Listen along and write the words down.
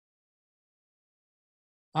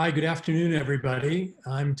Hi, good afternoon, everybody.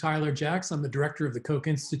 I'm Tyler Jacks. I'm the director of the Koch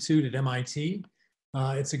Institute at MIT.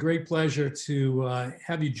 It's a great pleasure to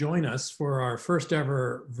have you join us for our first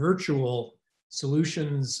ever virtual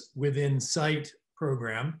Solutions Within Sight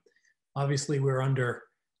program. Obviously, we're under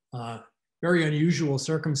very unusual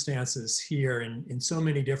circumstances here in so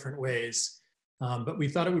many different ways, but we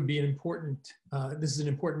thought it would be this is an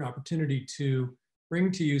important opportunity to bring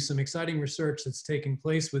to you some exciting research that's taking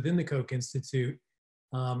place within the Koch Institute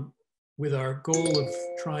with our goal of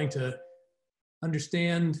trying to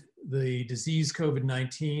understand the disease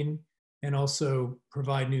COVID-19 and also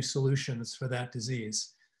provide new solutions for that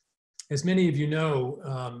disease. As many of you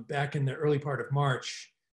know, back in the early part of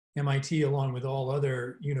March, MIT, along with all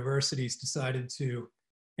other universities, decided to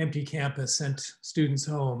empty campus, sent students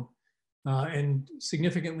home, and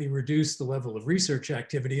significantly reduce the level of research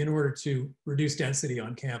activity in order to reduce density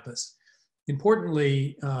on campus.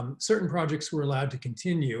 Importantly, certain projects were allowed to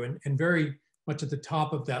continue, and very much at the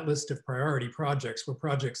top of that list of priority projects were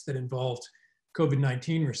projects that involved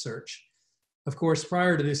COVID-19 research. Of course,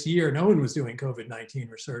 prior to this year, no one was doing COVID-19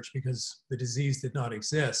 research because the disease did not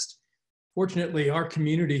exist. Fortunately, our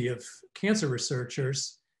community of cancer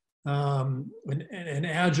researchers, an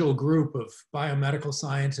agile group of biomedical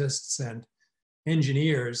scientists and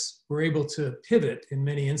engineers, were able to pivot in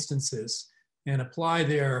many instances and apply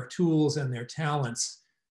their tools and their talents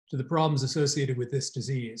to the problems associated with this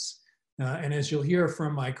disease. And as you'll hear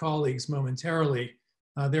from my colleagues momentarily,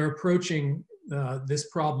 they're approaching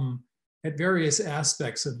this problem at various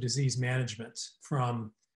aspects of disease management,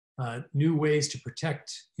 from new ways to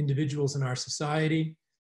protect individuals in our society,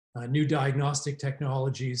 new diagnostic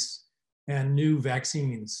technologies, and new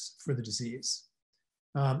vaccines for the disease.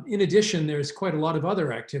 In addition, there's quite a lot of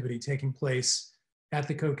other activity taking place at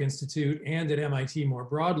the Koch Institute and at MIT more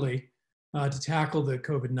broadly to tackle the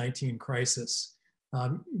COVID-19 crisis.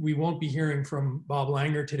 We won't be hearing from Bob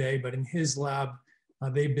Langer today, but in his lab,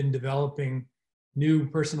 they've been developing new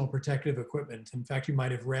personal protective equipment. In fact, you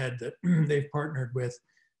might have read that they've partnered with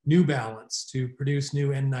New Balance to produce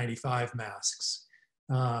new N95 masks.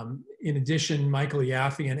 In addition, Michael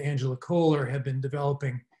Yaffe and Angela Kohler have been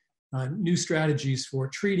developing new strategies for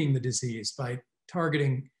treating the disease by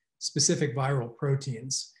targeting specific viral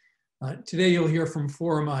proteins. Today, you'll hear from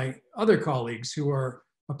four of my other colleagues who are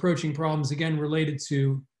approaching problems, again, related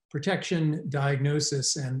to protection,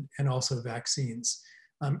 diagnosis, and also vaccines.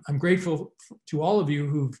 I'm grateful to all of you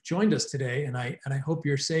who've joined us today, and I hope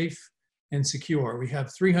you're safe and secure. We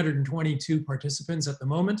have 322 participants at the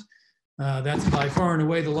moment. That's by far and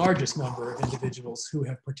away the largest number of individuals who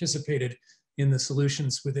have participated in the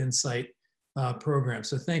Solutions Within Sight program.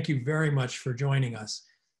 So thank you very much for joining us.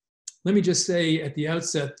 Let me just say at the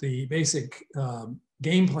outset, the basic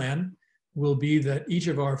game plan will be that each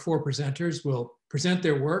of our four presenters will present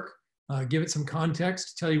their work, give it some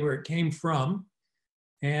context, tell you where it came from,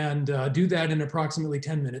 and do that in approximately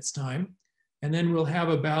 10 minutes time. And then we'll have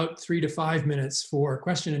about 3 to 5 minutes for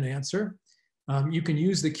question and answer. You can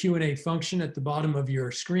use the Q&A function at the bottom of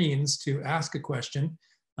your screens to ask a question,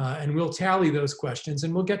 and we'll tally those questions,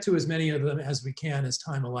 and we'll get to as many of them as we can as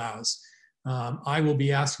time allows. I will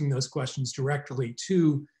be asking those questions directly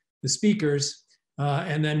to the speakers,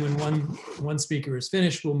 and then when one speaker is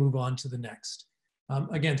finished, we'll move on to the next.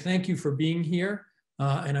 Again, thank you for being here,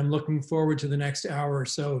 and I'm looking forward to the next hour or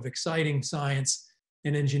so of exciting science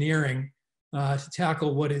and engineering to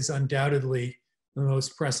tackle what is undoubtedly the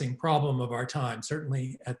most pressing problem of our time,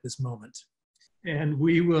 certainly at this moment. And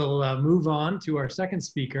we will move on to our second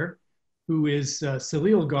speaker, who is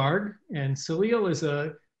Salil Garg. And Salil is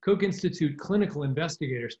a Koch Institute clinical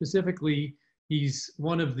investigator. Specifically, he's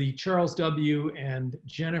one of the Charles W. and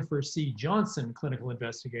Jennifer C. Johnson clinical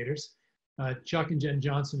investigators. Chuck and Jen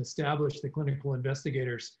Johnson established the clinical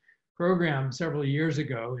investigators program several years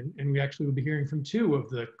ago, and we actually will be hearing from two of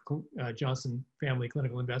the Johnson family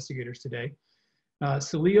clinical investigators today.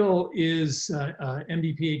 Salil is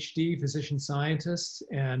MD PhD physician scientist,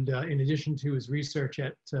 and in addition to his research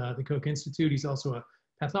at the Koch Institute, he's also a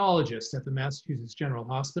pathologist at the Massachusetts General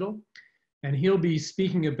Hospital, and he'll be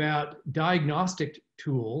speaking about diagnostic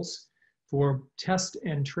tools for test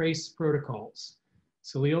and trace protocols.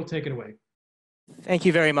 Salil, take it away. Thank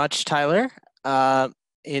you very much, Tyler.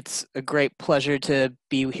 It's a great pleasure to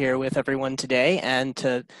be here with everyone today and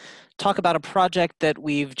to talk about a project that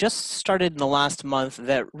we've just started in the last month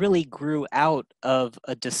that really grew out of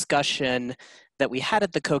a discussion that we had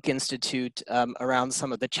at the Koch Institute around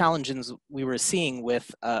some of the challenges we were seeing with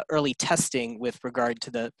early testing with regard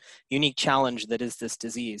to the unique challenge that is this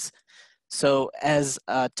disease. So as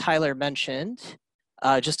Tyler mentioned,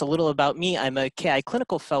 Just a little about me. I'm a KI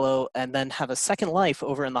clinical fellow and then have a second life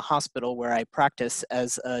over in the hospital where I practice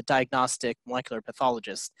as a diagnostic molecular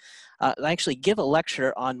pathologist. I actually give a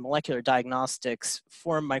lecture on molecular diagnostics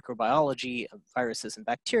for microbiology of viruses and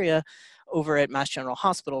bacteria over at Mass General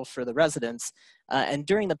Hospital for the residents. And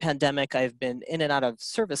during the pandemic, I've been in and out of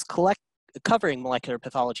service covering molecular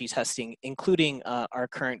pathology testing, including our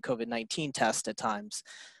current COVID-19 test at times.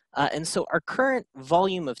 And so our current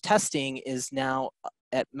volume of testing is now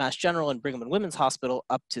at Mass General and Brigham and Women's Hospital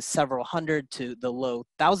up to several hundred to the low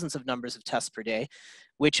thousands of numbers of tests per day,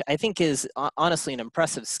 which I think is honestly an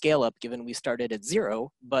impressive scale up given we started at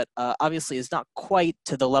zero, but obviously is not quite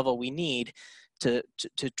to the level we need to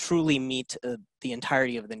truly meet the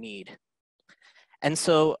entirety of the need. And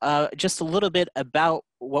so just a little bit about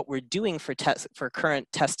what we're doing for current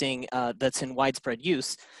testing that's in widespread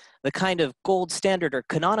use. The kind of gold standard or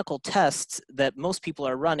canonical tests that most people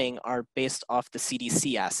are running are based off the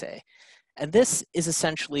CDC assay. And this is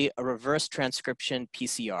essentially a reverse transcription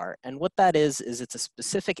PCR. And what that is it's a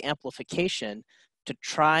specific amplification to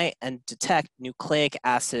try and detect nucleic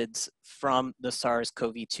acids from the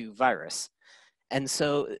SARS-CoV-2 virus. And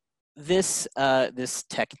so this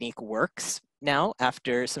technique works now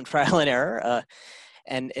after some trial and error,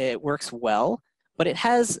 and it works well. But it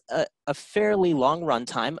has a fairly long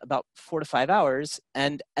runtime, about 4 to 5 hours.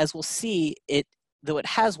 And as we'll see, though it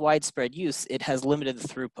has widespread use, it has limited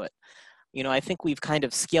throughput. You know, I think we've kind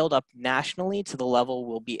of scaled up nationally to the level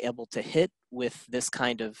we'll be able to hit with this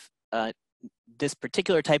kind of, this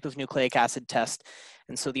particular type of nucleic acid test.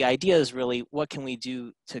 And so the idea is really, what can we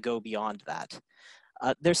do to go beyond that?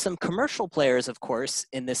 There's some commercial players, of course,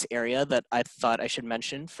 in this area that I thought I should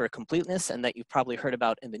mention for completeness and that you've probably heard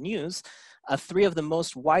about in the news. 3 of the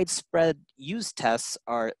most widespread used tests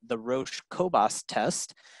are the Roche Cobas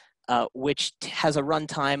test, which has a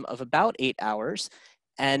runtime of about 8 hours,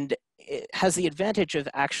 and it has the advantage of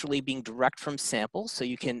actually being direct from sample. So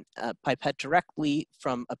you can pipette directly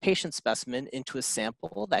from a patient specimen into a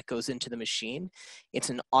sample that goes into the machine. It's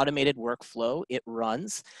an automated workflow. It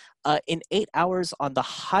runs. In 8 hours on the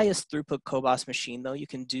highest throughput Cobas machine, though, you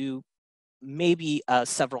can do maybe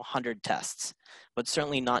several hundred tests, but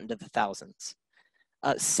certainly not into the thousands.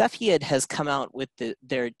 Cepheid has come out with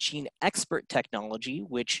their Gene Expert technology,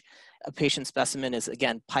 which a patient specimen is,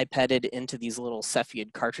 again, pipetted into these little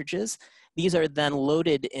Cepheid cartridges. These are then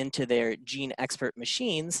loaded into their Gene Expert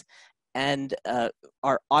machines and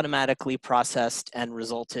are automatically processed and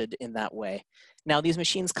resulted in that way. Now, these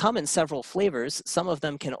machines come in several flavors. Some of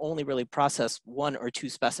them can only really process 1 or 2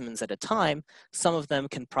 specimens at a time. Some of them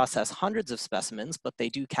can process hundreds of specimens, but they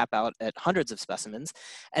do cap out at hundreds of specimens.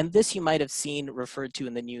 And this you might have seen referred to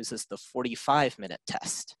in the news as the 45-minute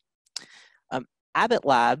test. Abbott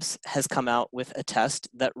Labs has come out with a test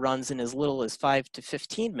that runs in as little as 5 to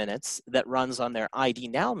 15 minutes that runs on their ID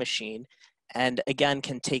Now machine, and again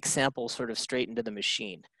can take samples sort of straight into the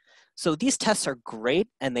machine. So these tests are great,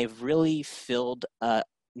 and they've really filled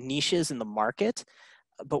niches in the market.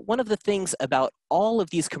 But one of the things about all of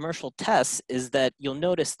these commercial tests is that you'll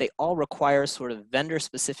notice they all require sort of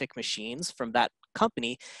vendor-specific machines from that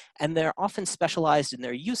company, and they're often specialized in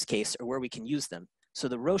their use case or where we can use them. So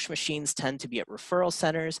the Roche machines tend to be at referral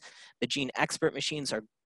centers. The Gene Expert machines are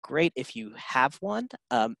great if you have one,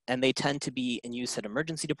 and they tend to be in use at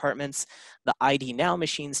emergency departments. The ID Now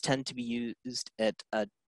machines tend to be used at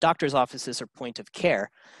doctor's offices or point of care.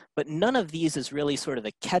 But none of these is really sort of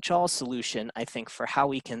a catch-all solution, I think, for how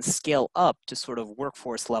we can scale up to sort of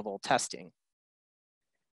workforce level testing.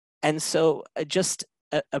 And so just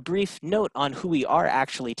a brief note on who we are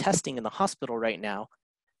actually testing in the hospital right now.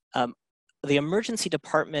 The emergency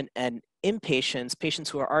department and inpatients, patients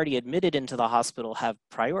who are already admitted into the hospital, have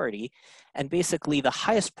priority. And basically the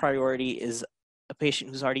highest priority is a patient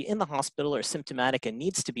who's already in the hospital or symptomatic and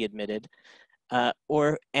needs to be admitted,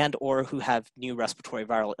 or who have new respiratory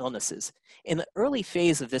viral illnesses. In the early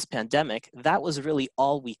phase of this pandemic, that was really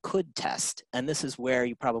all we could test. And this is where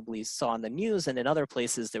you probably saw in the news and in other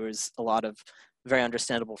places there was a lot of very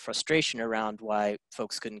understandable frustration around why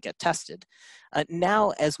folks couldn't get tested.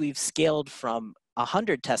 Now, as we've scaled from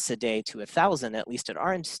 100 tests a day to 1,000, at least at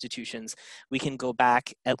our institutions, we can go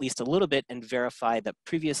back at least a little bit and verify that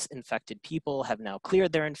previous infected people have now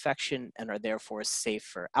cleared their infection and are therefore safe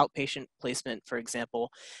for outpatient placement, for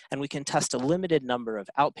example. And we can test a limited number of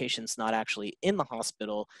outpatients not actually in the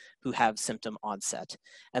hospital who have symptom onset.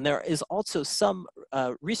 And there is also some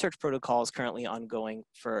research protocols currently ongoing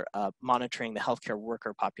for monitoring the healthcare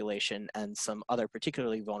worker population and some other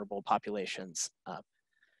particularly vulnerable populations.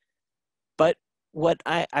 But what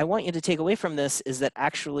I want you to take away from this is that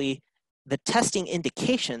actually the testing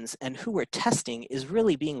indications and who we're testing is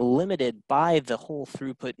really being limited by the whole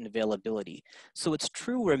throughput and availability. So it's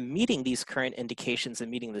true we're meeting these current indications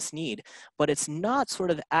and meeting this need, but it's not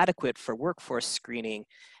sort of adequate for workforce screening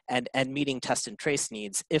and meeting test and trace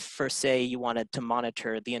needs if, for say, you wanted to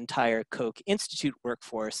monitor the entire Koch Institute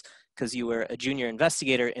workforce because you were a junior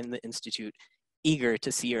investigator in the Institute, eager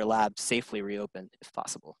to see your lab safely reopened if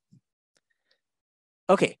possible.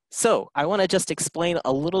 Okay, so I want to just explain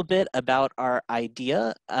a little bit about our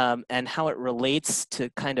idea and how it relates to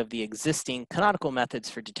kind of the existing canonical methods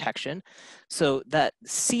for detection. So that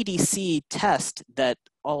CDC test that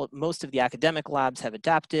most of the academic labs have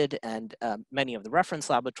adapted and many of the reference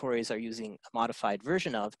laboratories are using a modified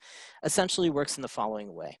version of, essentially works in the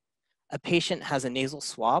following way. A patient has a nasal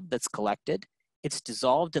swab that's collected. It's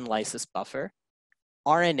dissolved in lysis buffer.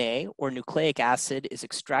 RNA or nucleic acid is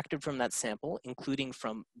extracted from that sample, including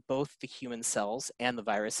from both the human cells and the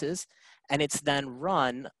viruses, and it's then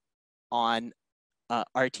run on a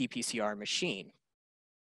RT-PCR machine.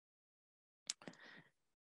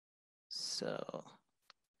 So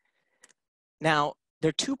now there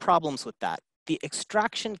are two problems with that. The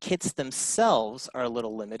extraction kits themselves are a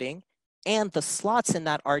little limiting, and the slots in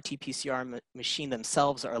that RT-PCR machine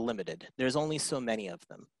themselves are limited. There's only so many of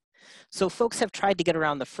them. So folks have tried to get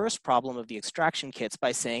around the first problem of the extraction kits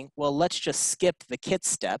by saying, well, let's just skip the kit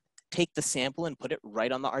step, take the sample and put it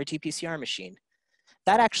right on the RT-PCR machine.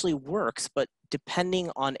 That actually works, but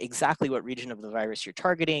depending on exactly what region of the virus you're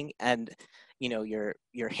targeting and your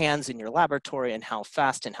hands in your laboratory and how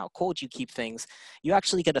fast and how cold you keep things, you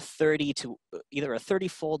actually get either a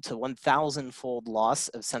 30-fold to 1,000-fold loss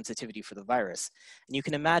of sensitivity for the virus. And you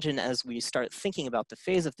can imagine as we start thinking about the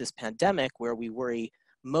phase of this pandemic where we worry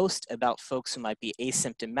most about folks who might be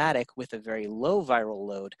asymptomatic with a very low viral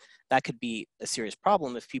load, that could be a serious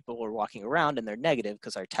problem if people are walking around and they're negative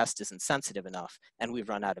because our test isn't sensitive enough and we've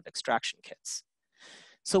run out of extraction kits.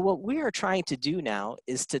 So what we are trying to do now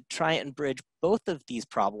is to try and bridge both of these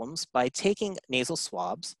problems by taking nasal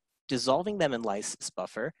swabs, dissolving them in lysis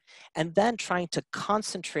buffer, and then trying to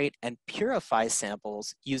concentrate and purify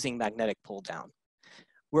samples using magnetic pull down.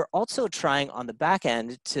 We're also trying on the back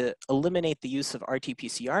end to eliminate the use of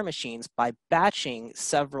RT-PCR machines by batching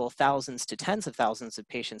several thousands to tens of thousands of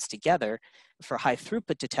patients together for high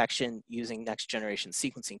throughput detection using next generation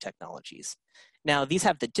sequencing technologies. Now, these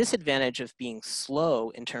have the disadvantage of being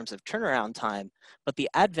slow in terms of turnaround time, but the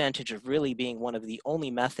advantage of really being one of the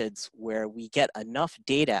only methods where we get enough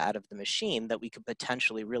data out of the machine that we could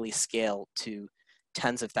potentially really scale to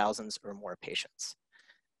tens of thousands or more patients.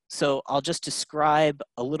 So I'll just describe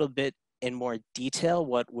a little bit in more detail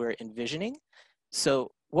what we're envisioning.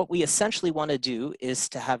 So what we essentially want to do is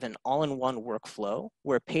to have an all-in-one workflow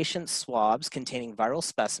where patient swabs containing viral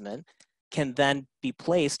specimen can then be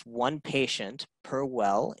placed one patient per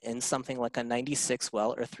well in something like a 96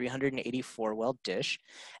 well or 384 well dish.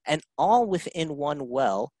 And all within one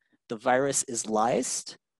well, the virus is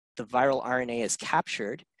lysed, the viral RNA is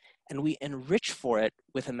captured, and we enrich for it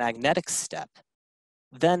with a magnetic step.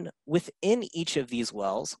 Then within each of these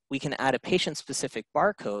wells, we can add a patient-specific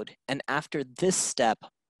barcode, and after this step,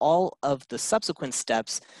 all of the subsequent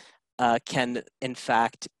steps can in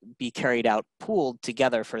fact be carried out pooled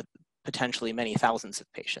together for potentially many thousands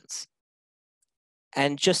of patients.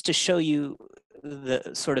 And just to show you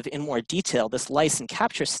the sort of in more detail, this lyse and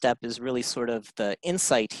capture step is really sort of the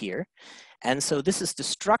insight here. And so this is the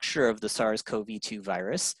structure of the SARS-CoV-2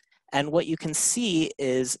 virus. And what you can see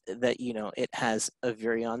is that, it has a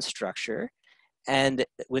virion structure, and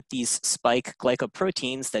with these spike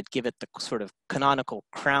glycoproteins that give it the sort of canonical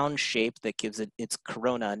crown shape that gives it its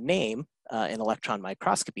corona name in electron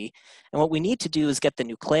microscopy. And what we need to do is get the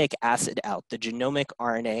nucleic acid out, the genomic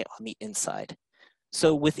RNA on the inside.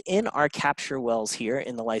 So within our capture wells here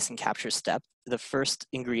in the lyse and capture step, the first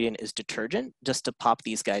ingredient is detergent, just to pop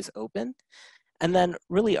these guys open. And then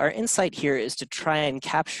really our insight here is to try and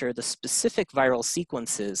capture the specific viral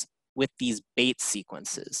sequences with these bait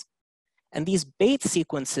sequences. And these bait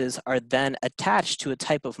sequences are then attached to a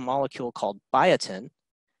type of molecule called biotin,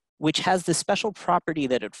 which has the special property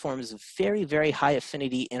that it forms very, very high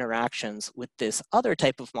affinity interactions with this other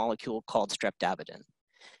type of molecule called streptavidin.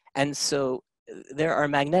 And so there are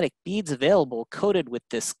magnetic beads available coated with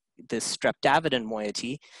this streptavidin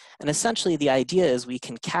moiety. And essentially the idea is we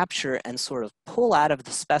can capture and sort of pull out of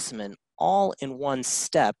the specimen all in one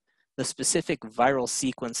step the specific viral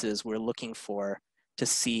sequences we're looking for to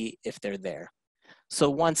see if they're there. So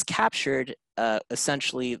once captured,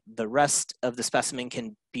 essentially the rest of the specimen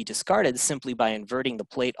can be discarded simply by inverting the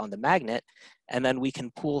plate on the magnet, and then we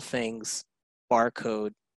can pool things,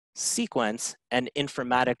 barcode, sequence, and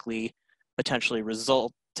informatically potentially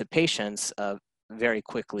result to patients very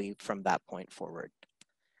quickly from that point forward.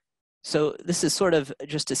 So this is sort of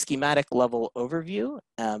just a schematic level overview,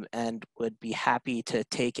 and would be happy to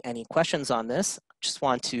take any questions on this. Just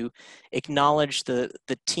want to acknowledge the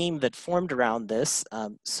team that formed around this.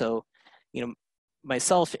 So,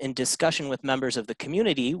 myself, in discussion with members of the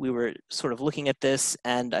community, we were sort of looking at this,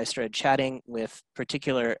 and I started chatting with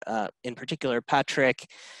in particular Patrick,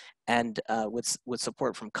 and with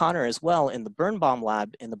support from Connor as well in the Birnbaum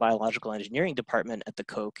lab in the biological engineering department at the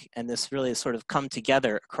Koch. And this really has sort of come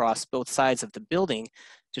together across both sides of the building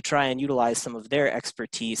to try and utilize some of their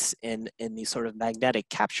expertise in these sort of magnetic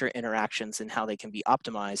capture interactions and how they can be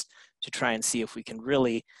optimized to try and see if we can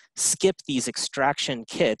really skip these extraction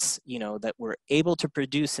kits, that we're able to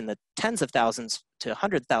produce in the tens of thousands to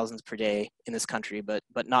 100,000s per day in this country, but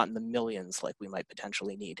not in the millions like we might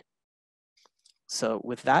potentially need. So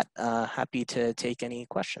with that, happy to take any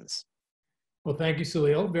questions. Well, thank you,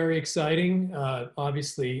 Salil. Very exciting.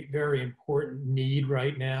 Obviously, very important need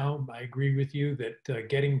right now. I agree with you that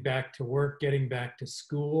getting back to work, getting back to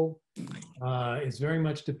school is very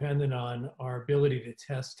much dependent on our ability to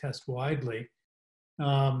test widely.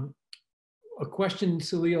 A question,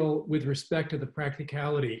 Salil, with respect to the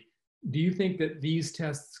practicality. Do you think that these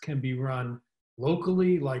tests can be run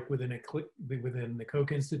locally, like within the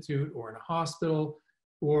Koch Institute or in a hospital,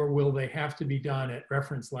 or will they have to be done at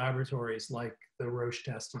reference laboratories like the Roche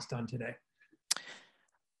test is done today?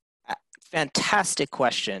 Fantastic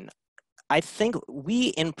question. I think we,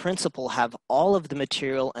 in principle, have all of the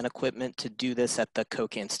material and equipment to do this at the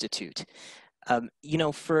Koch Institute.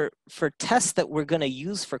 For tests that we're going to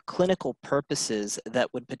use for clinical purposes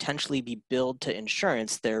that would potentially be billed to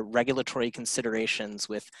insurance, there are regulatory considerations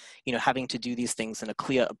with, having to do these things in a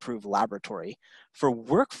CLIA-approved laboratory. For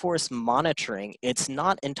workforce monitoring, it's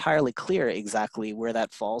not entirely clear exactly where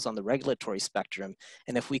that falls on the regulatory spectrum,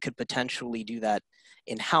 and if we could potentially do that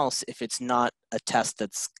in-house if it's not a test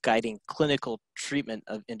that's guiding clinical treatment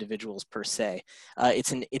of individuals per se.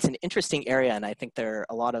 It's an interesting area, and I think there are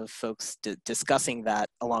a lot of folks discussing that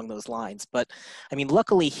along those lines. But I mean,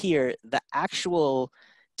 luckily here, the actual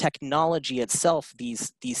technology itself,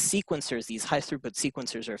 these sequencers, these high throughput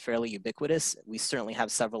sequencers are fairly ubiquitous. We certainly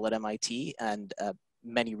have several at MIT, and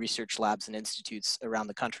many research labs and institutes around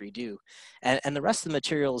the country do. And the rest of the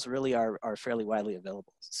materials really are fairly widely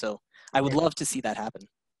available. So I would love to see that happen.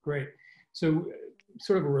 Great. So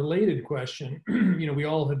sort of a related question, we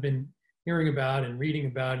all have been hearing about and reading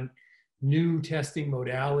about new testing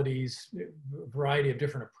modalities, a variety of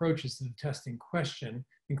different approaches to the testing question,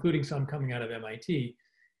 including some coming out of MIT.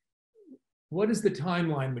 What is the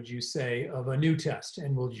timeline, would you say, of a new test?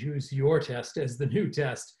 And we'll use your test as the new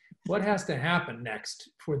test. What has to happen next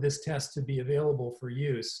for this test to be available for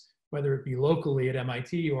use, whether it be locally at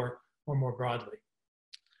MIT or more broadly?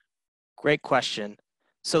 Great question.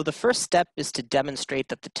 So the first step is to demonstrate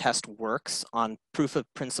that the test works on proof of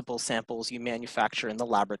principle samples you manufacture in the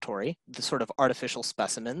laboratory, the sort of artificial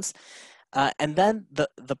specimens. And then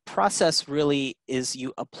the process really is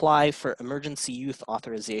you apply for emergency use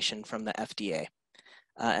authorization from the FDA.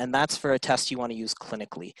 And that's for a test you want to use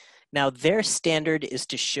clinically. Now, their standard is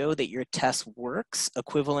to show that your test works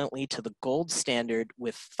equivalently to the gold standard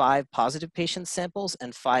with 5 positive patient samples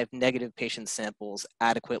and 5 negative patient samples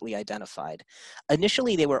adequately identified.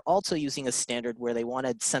 Initially, they were also using a standard where they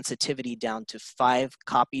wanted sensitivity down to 5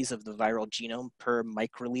 copies of the viral genome per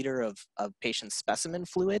microliter of patient specimen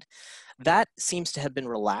fluid. That seems to have been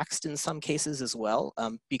relaxed in some cases as well,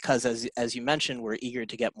 because as you mentioned, we're eager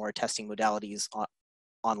to get more testing modalities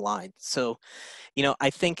online. So,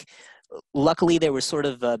 I think luckily there was sort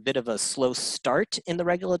of a bit of a slow start in the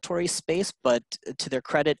regulatory space, but to their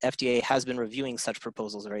credit, FDA has been reviewing such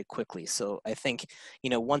proposals very quickly. So I think,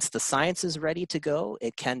 once the science is ready to go,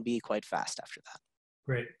 it can be quite fast after that.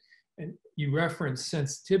 Great. And you referenced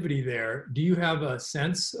sensitivity there. Do you have a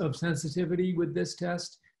sense of sensitivity with this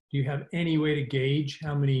test? Do you have any way to gauge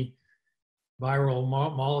how many viral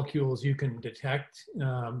molecules you can detect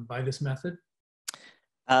by this method?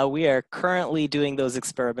 We are currently doing those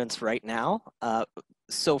experiments right now.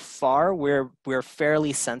 So far, we're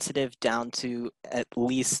fairly sensitive down to at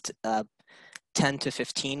least 10 to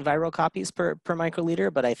 15 viral copies per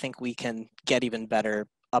microliter, but I think we can get even better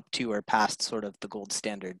up to or past sort of the gold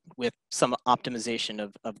standard with some optimization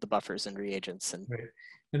of the buffers and reagents. Right.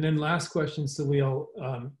 And then last question, Salil,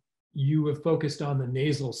 you have focused on the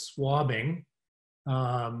nasal swabbing.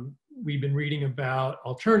 We've been reading about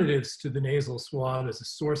alternatives to the nasal swab as a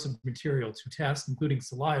source of material to test, including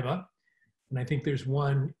saliva. And I think there's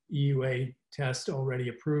one EUA test already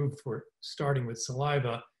approved for starting with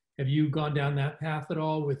saliva Have you gone down that path at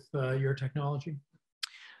all with your technology?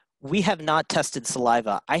 We have not tested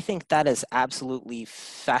saliva. I think that is absolutely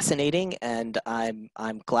fascinating, and I'm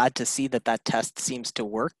glad to see that that test seems to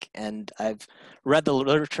work. And I've read the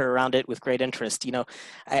literature around it with great interest. You know,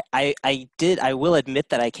 I will admit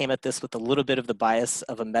that I came at this with a little bit of the bias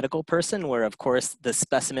of a medical person, where of course the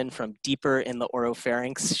specimen from deeper in the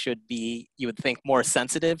oropharynx should be, you would think, more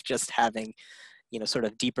sensitive, just having, you know, sort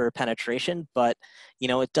of deeper penetration. But, you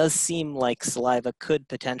know, it does seem like saliva could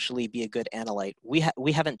potentially be a good analyte.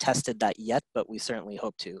 We haven't tested that yet, but we certainly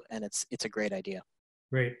hope to, and it's a great idea.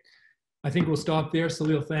 Great. I think we'll stop there.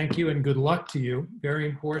 Salil, thank you and good luck to you. Very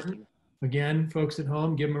important. Again, folks at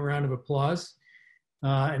home, give them a round of applause.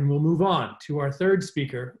 And we'll move on to our third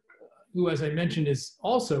speaker, who, as I mentioned, is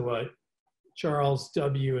also a Charles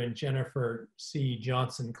W. and Jennifer C.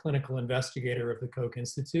 Johnson clinical investigator of the Koch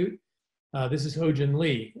Institute. This is Ho-Jun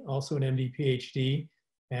Lee, also an MD, PhD,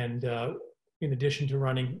 and in addition to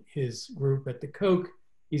running his group at the Koch,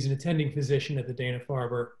 he's an attending physician at the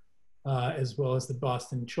Dana-Farber, as well as the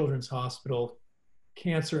Boston Children's Hospital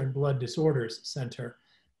Cancer and Blood Disorders Center.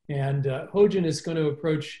 And Ho-Jun is going to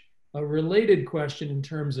approach a related question in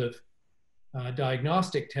terms of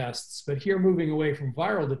diagnostic tests, but here moving away from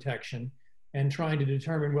viral detection and trying to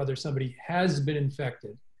determine whether somebody has been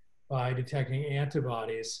infected by detecting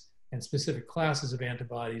antibodies and specific classes of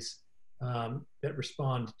antibodies that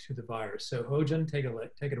respond to the virus. So Ho-Jun, take it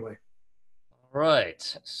away. All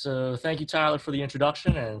right, so thank you, Tyler, for the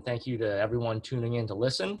introduction, and thank you to everyone tuning in to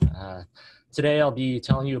listen. Today I'll be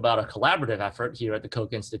telling you about a collaborative effort here at the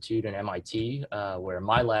Koch Institute and MIT, where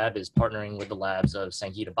my lab is partnering with the labs of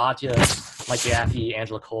Sangeeta Bhatia, Mike Jaffe,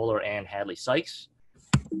 Angela Kohler, and Hadley Sykes.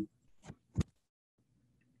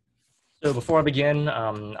 So before I begin,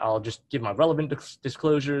 I'll just give my relevant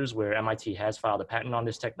disclosures where MIT has filed a patent on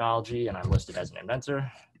this technology and I'm listed as an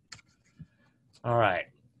inventor. All right.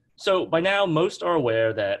 So by now, most are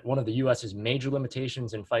aware that one of the US's major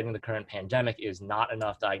limitations in fighting the current pandemic is not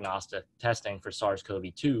enough diagnostic testing for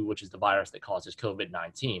SARS-CoV-2, which is the virus that causes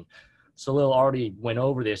COVID-19. Salil already went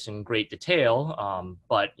over this in great detail,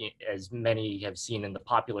 but as many have seen in the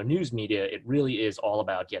popular news media, it really is all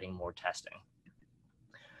about getting more testing.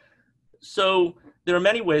 So there are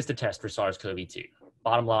many ways to test for SARS-CoV-2,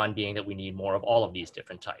 bottom line being that we need more of all of these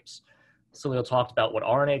different types. Salil talked about what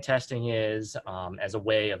RNA testing is as a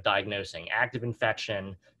way of diagnosing active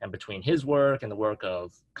infection, and between his work and the work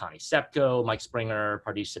of Connie Sepko, Mike Springer,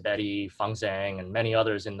 Pardesh Sabeti, Feng Zhang, and many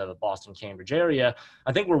others in the Boston-Cambridge area,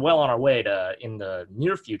 I think we're well on our way to, in the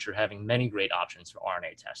near future, having many great options for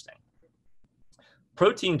RNA testing.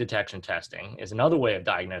 Protein detection testing is another way of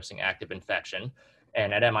diagnosing active infection.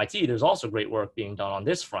 And at MIT, there's also great work being done on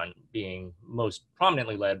this front, being most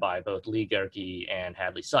prominently led by both Lee Gehrke and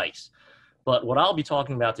Hadley Sykes. But what I'll be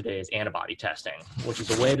talking about today is antibody testing, which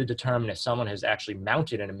is a way to determine if someone has actually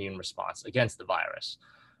mounted an immune response against the virus.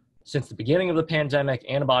 Since the beginning of the pandemic,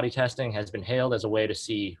 antibody testing has been hailed as a way to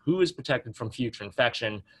see who is protected from future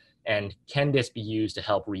infection and can this be used to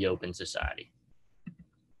help reopen society.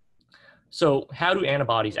 So how do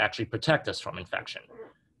antibodies actually protect us from infection?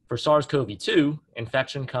 For SARS-CoV-2,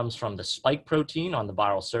 infection comes from the spike protein on the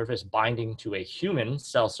viral surface binding to a human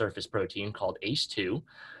cell surface protein called ACE2.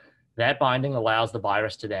 That binding allows the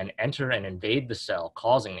virus to then enter and invade the cell,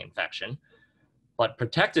 causing the infection. But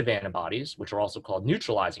protective antibodies, which are also called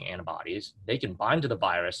neutralizing antibodies, they can bind to the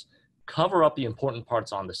virus, cover up the important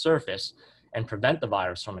parts on the surface, and prevent the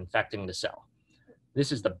virus from infecting the cell.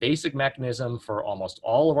 This is the basic mechanism for almost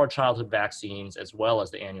all of our childhood vaccines, as well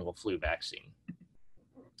as the annual flu vaccine.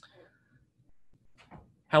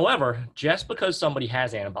 However, just because somebody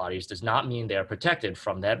has antibodies does not mean they are protected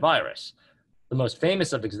from that virus. The most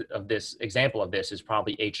famous example of this is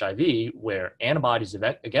probably HIV, where antibodies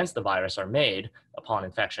against the virus are made upon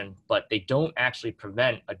infection, but they don't actually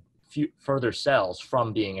prevent a few further cells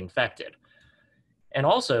from being infected. And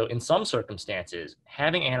also, in some circumstances,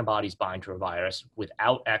 having antibodies bind to a virus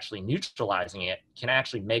without actually neutralizing it can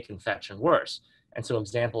actually make infection worse. And so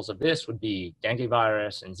examples of this would be dengue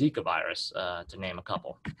virus and Zika virus, to name a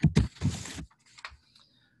couple.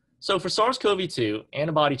 So for SARS-CoV-2,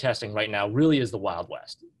 antibody testing right now really is the Wild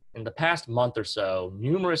West. In the past month or so,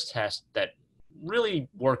 numerous tests that really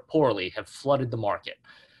work poorly have flooded the market.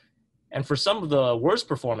 And for some of the worst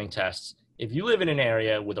performing tests, if you live in an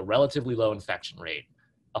area with a relatively low infection rate,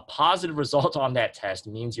 a positive result on that test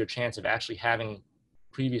means your chance of actually having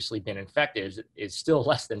previously been infected is still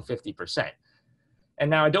less than 50%. And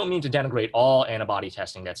now I don't mean to denigrate all antibody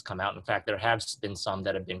testing that's come out. In fact, there have been some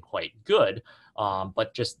that have been quite good,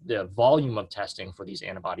 but just the volume of testing for these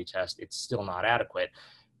antibody tests, it's still not adequate.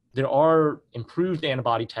 there are improved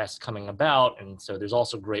antibody tests coming about, and so there's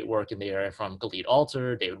also great work in the area from Galit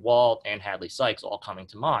Alter, David Walt, and Hadley Sykes all coming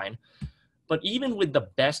to mind. But even with the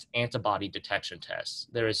best antibody detection tests,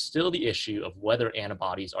 there is still the issue of whether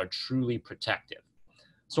antibodies are truly protective.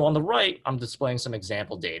 So on the right, I'm displaying some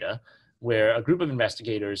example data where a group of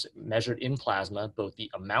investigators measured in plasma both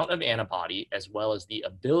the amount of antibody as well as the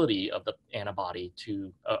ability of the antibody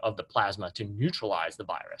of the plasma to neutralize the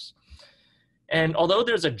virus. And although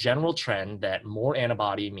there's a general trend that more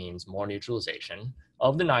antibody means more neutralization,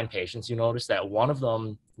 of the 9 patients, you notice that one of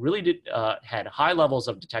them really had high levels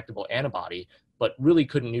of detectable antibody, but really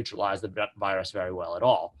couldn't neutralize the virus very well at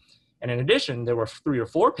all. And in addition, there were 3 or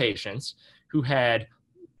 4 patients who had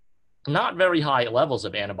not very high levels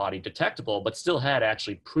of antibody detectable, but still had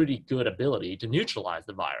actually pretty good ability to neutralize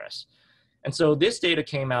the virus. And so this data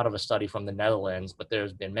came out of a study from the Netherlands, but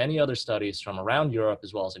there's been many other studies from around Europe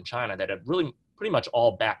as well as in China that have really pretty much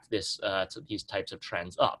all backed these types of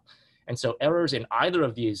trends up. And so errors in either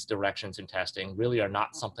of these directions in testing really are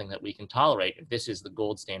not something that we can tolerate if this is the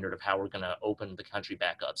gold standard of how we're going to open the country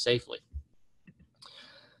back up safely.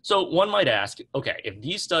 So one might ask, okay, if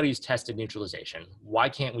these studies tested neutralization, why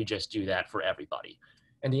can't we just do that for everybody?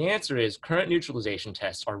 And the answer is current neutralization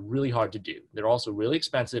tests are really hard to do. They're also really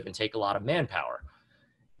expensive and take a lot of manpower.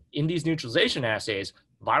 In these neutralization assays,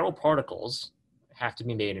 viral particles have to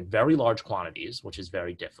be made in very large quantities, which is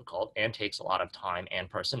very difficult and takes a lot of time and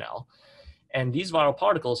personnel. And these viral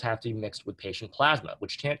particles have to be mixed with patient plasma,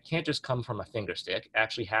 which can't just come from a finger stick,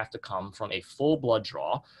 actually have to come from a full blood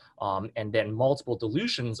draw. And then multiple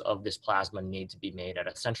dilutions of this plasma need to be made at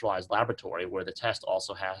a centralized laboratory where the test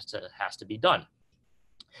also has to be done.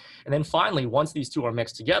 And then finally, once these two are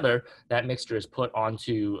mixed together, that mixture is put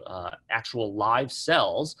onto actual live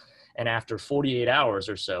cells. And after 48 hours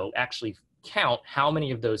or so, actually count how many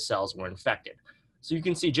of those cells were infected. So you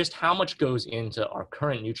can see just how much goes into our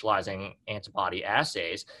current neutralizing antibody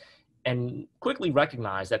assays and quickly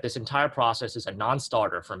recognize that this entire process is a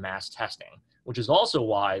non-starter for mass testing, which is also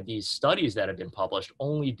why these studies that have been published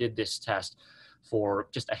only did this test for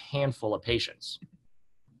just a handful of patients.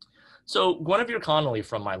 So Guinevere Connolly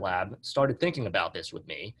from my lab started thinking about this with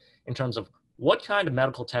me in terms of what kind of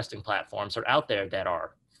medical testing platforms are out there that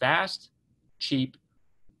are fast, cheap,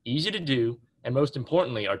 easy to do, and most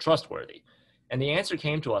importantly, are trustworthy. And the answer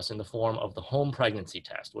came to us in the form of the home pregnancy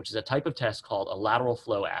test, which is a type of test called a lateral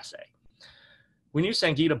flow assay. We knew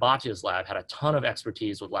Sangeeta Bhatia's lab had a ton of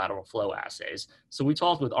expertise with lateral flow assays, so we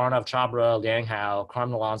talked with Arnav Chabra, Liang Hao,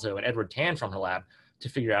 Carmen Alonso, and Edward Tan from her lab to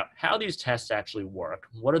figure out how these tests actually work,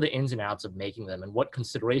 what are the ins and outs of making them, and what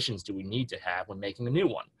considerations do we need to have when making a new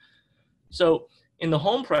one. So in the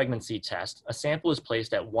home pregnancy test, a sample is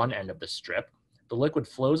placed at one end of the strip. The liquid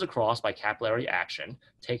flows across by capillary action,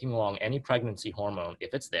 taking along any pregnancy hormone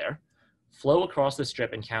if it's there. Flow across the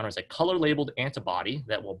strip encounters a color-labeled antibody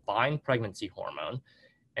that will bind pregnancy hormone.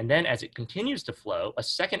 And then as it continues to flow, a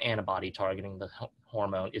second antibody targeting the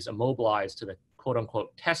hormone is immobilized to the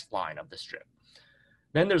quote-unquote test line of the strip.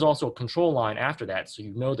 Then there's also a control line after that, so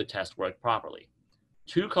you know the test worked properly.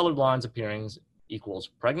 2 colored lines appearing equals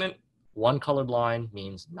pregnant. 1 colored line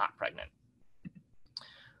means not pregnant.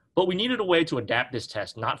 But we needed a way to adapt this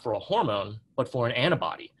test not for a hormone, but for an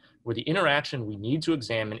antibody, where the interaction we need to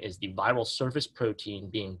examine is the viral surface protein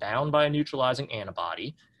being bound by a neutralizing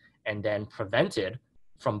antibody and then prevented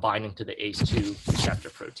from binding to the ACE2 receptor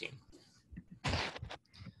protein.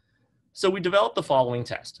 So we developed the following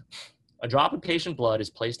test. A drop of patient blood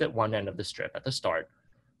is placed at one end of the strip at the start,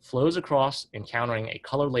 flows across encountering a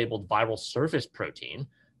color-labeled viral surface protein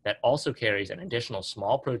that also carries an additional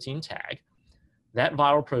small protein tag. That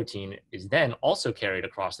viral protein is then also carried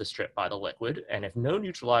across the strip by the liquid, and if no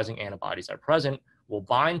neutralizing antibodies are present, will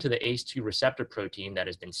bind to the ACE2 receptor protein that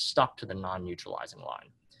has been stuck to the non-neutralizing line.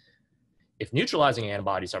 If neutralizing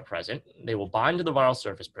antibodies are present, they will bind to the viral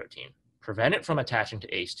surface protein, prevent it from attaching to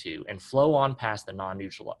ACE2, and flow on past the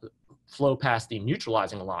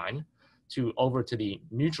neutralizing line over to the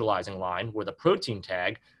neutralizing line, where the protein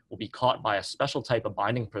tag will be caught by a special type of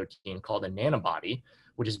binding protein called a nanobody,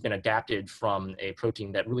 which has been adapted from a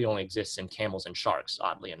protein that really only exists in camels and sharks,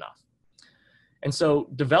 oddly enough. And so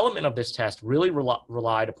development of this test really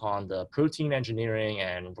relied upon the protein engineering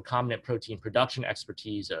and recombinant protein production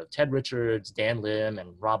expertise of Ted Richards, Dan Lim,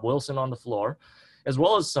 and Rob Wilson on the floor, as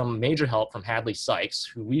well as some major help from Hadley Sykes,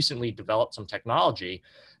 who recently developed some technology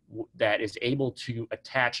that is able to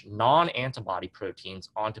attach non-antibody proteins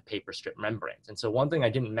onto paper strip membranes. And so one thing I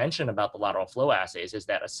didn't mention about the lateral flow assays is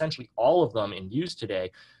that essentially all of them in use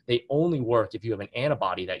today, they only work if you have an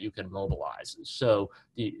antibody that you can mobilize. So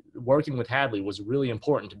working with Hadley was really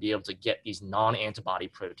important to be able to get these non-antibody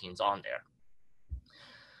proteins on there.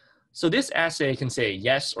 So this assay can say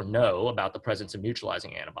yes or no about the presence of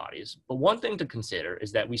neutralizing antibodies, but one thing to consider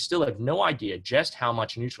is that we still have no idea just how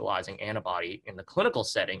much neutralizing antibody in the clinical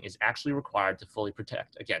setting is actually required to fully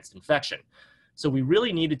protect against infection. So we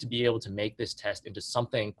really needed to be able to make this test into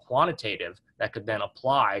something quantitative that could then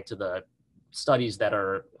apply to the studies that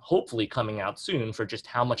are hopefully coming out soon for just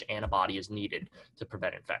how much antibody is needed to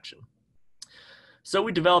prevent infection. So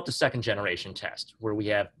we developed a second generation test where we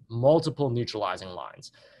have multiple neutralizing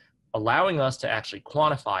lines, allowing us to actually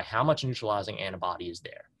quantify how much neutralizing antibody is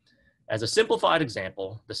there. As a simplified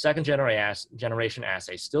example, the second generation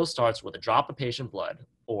assay still starts with a drop of patient blood,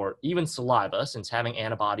 or even saliva, since having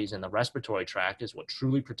antibodies in the respiratory tract is what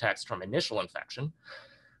truly protects from initial infection.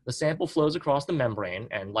 The sample flows across the membrane,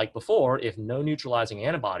 and like before, if no neutralizing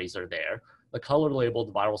antibodies are there, the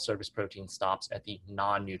color-labeled viral surface protein stops at the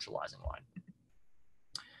non-neutralizing line.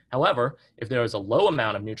 However, if there is a low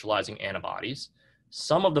amount of neutralizing antibodies,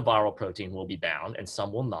 some of the viral protein will be bound and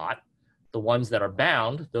some will not. The ones that are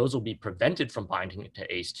bound, those will be prevented from binding to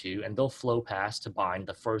ACE2, and they'll flow past to bind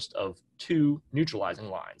the first of two neutralizing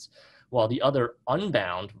lines. While the other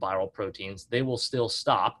unbound viral proteins, they will still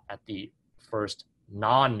stop at the first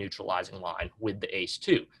non-neutralizing line with the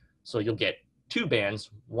ACE2. So you'll get two bands,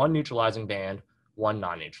 one neutralizing band, one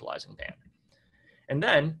non-neutralizing band. And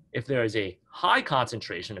then if there is a high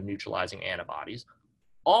concentration of neutralizing antibodies,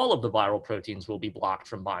 all of the viral proteins will be blocked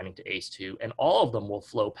from binding to ACE2, and all of them will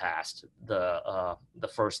flow past the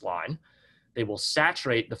first line. They will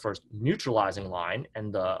saturate the first neutralizing line,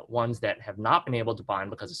 and the ones that have not been able to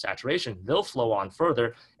bind because of saturation, they'll flow on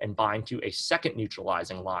further and bind to a second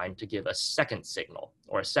neutralizing line to give a second signal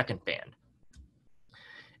or a second band.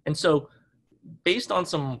 And so based on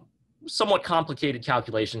some somewhat complicated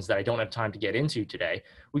calculations that I don't have time to get into today,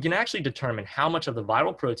 we can actually determine how much of the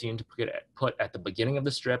viral protein to put at the beginning of the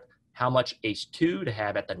strip, how much ACE2 to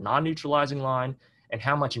have at the non-neutralizing line, and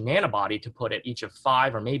how much antibody to put at each of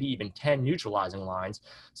 5 or maybe even 10 neutralizing lines,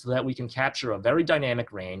 so that we can capture a very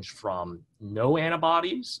dynamic range from no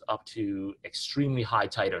antibodies up to extremely high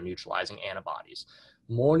titer neutralizing antibodies.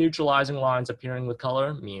 More neutralizing lines appearing with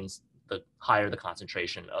color means the higher the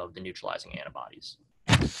concentration of the neutralizing antibodies.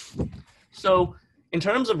 So in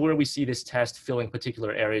terms of where we see this test filling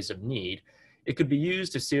particular areas of need, it could be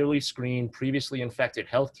used to serially screen previously infected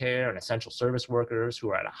healthcare and essential service workers who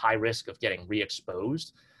are at a high risk of getting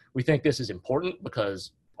re-exposed. We think this is important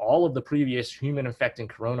because all of the previous human-infecting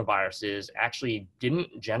coronaviruses actually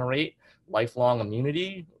didn't generate lifelong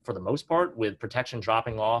immunity for the most part, with protection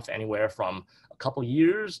dropping off anywhere from a couple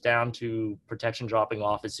years down to protection dropping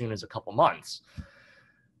off as soon as a couple months.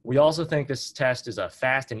 We also think this test is a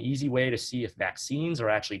fast and easy way to see if vaccines are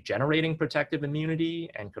actually generating protective immunity,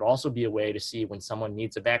 and could also be a way to see when someone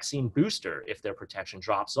needs a vaccine booster if their protection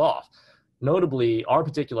drops off. Notably, our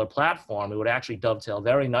particular platform, it would actually dovetail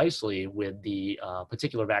very nicely with the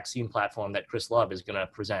particular vaccine platform that Chris Love is going to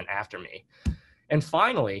present after me. And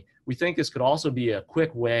finally, we think this could also be a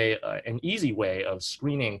quick way, an easy way of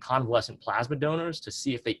screening convalescent plasma donors to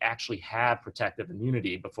see if they actually have protective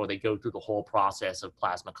immunity before they go through the whole process of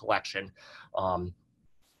plasma collection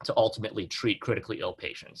to ultimately treat critically ill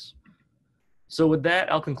patients. So with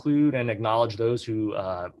that, I'll conclude and acknowledge those who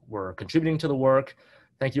were contributing to the work.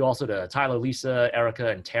 Thank you also to Tyler, Lisa, Erica,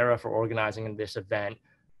 and Tara for organizing this event.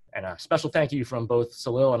 And a special thank you from both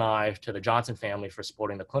Salil and I to the Johnson family for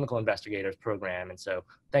supporting the Clinical Investigators Program. And so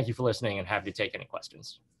thank you for listening, and happy to take any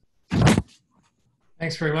questions.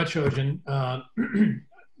 Thanks very much, Ojan.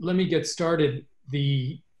 Let me get started.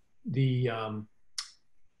 The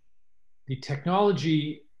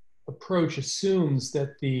technology approach assumes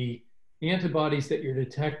that the antibodies that you're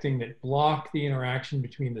detecting that block the interaction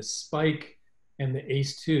between the spike and the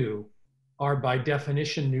ACE2 are by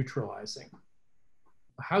definition neutralizing.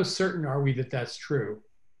 How certain are we that that's true?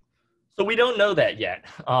 So we don't know that yet.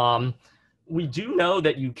 We do know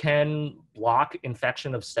that you can block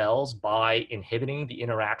infection of cells by inhibiting the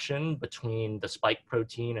interaction between the spike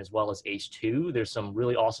protein as well as ACE2. There's some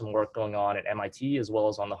really awesome work going on at MIT as well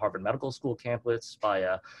as on the Harvard Medical School campus by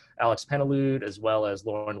Alex Penelud as well as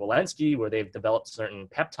Lauren Walensky, where they've developed certain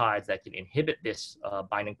peptides that can inhibit this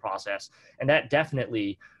binding process. And that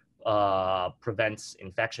definitely prevents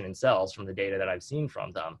infection in cells from the data that I've seen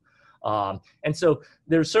from them. And so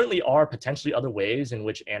there certainly are potentially other ways in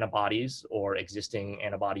which antibodies or existing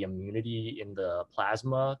antibody immunity in the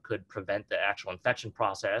plasma could prevent the actual infection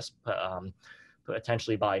process,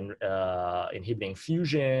 potentially by inhibiting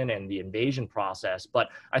fusion and the invasion process. But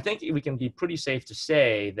I think we can be pretty safe to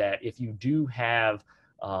say that if you do have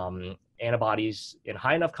antibodies in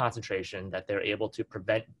high enough concentration that they're able to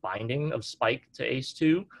prevent binding of spike to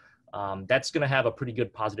ACE2, that's going to have a pretty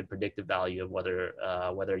good positive predictive value of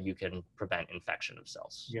whether you can prevent infection of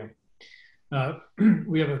cells. Yeah.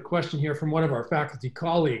 We have a question here from one of our faculty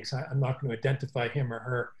colleagues. I'm not going to identify him or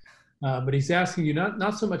her, but he's asking you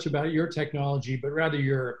not so much about your technology, but rather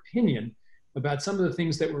your opinion about some of the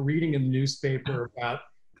things that we're reading in the newspaper about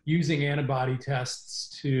using antibody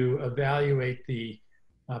tests to evaluate the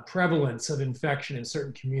prevalence of infection in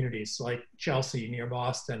certain communities, like Chelsea near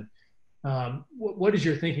Boston. What is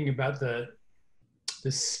your thinking about the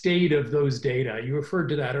state of those data? You referred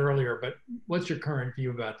to that earlier, but what's your current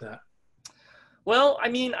view about that? Well, I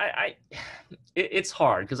mean, it's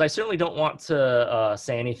hard because I certainly don't want to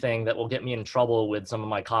say anything that will get me in trouble with some of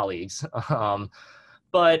my colleagues.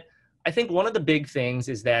 But I think one of the big things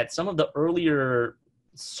is that some of the earlier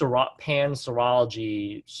pan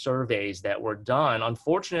serology surveys that were done,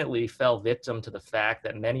 unfortunately, fell victim to the fact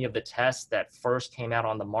that many of the tests that first came out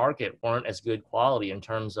on the market weren't as good quality in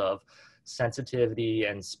terms of sensitivity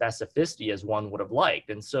and specificity as one would have liked.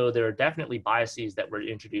 And so there are definitely biases that were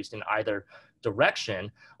introduced in either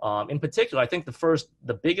direction. In particular, I think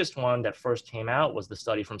the biggest one that first came out was the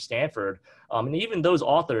study from Stanford. And even those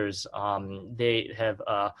authors, they have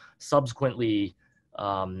subsequently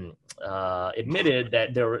admitted that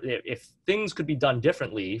if things could be done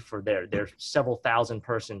differently for their several thousand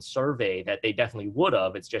person survey, that they definitely would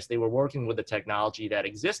have. It's just they were working with the technology that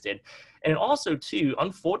existed. And also too,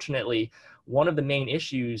 unfortunately, one of the main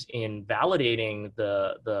issues in validating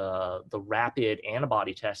the rapid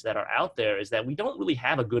antibody tests that are out there is that we don't really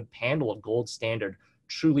have a good panel of gold standard,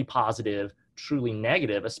 truly positive, truly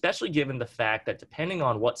negative, especially given the fact that depending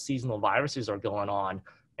on what seasonal viruses are going on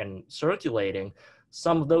and circulating,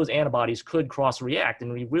 some of those antibodies could cross-react,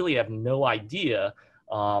 and we really have no idea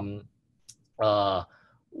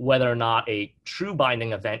whether or not a true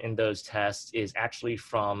binding event in those tests is actually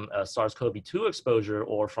from a SARS-CoV-2 exposure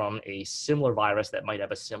or from a similar virus that might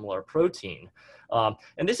have a similar protein. And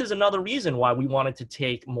this is another reason why we wanted to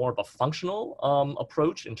take more of a functional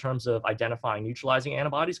approach in terms of identifying neutralizing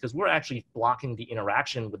antibodies, because we're actually blocking the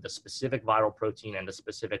interaction with the specific viral protein and the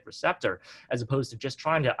specific receptor, as opposed to just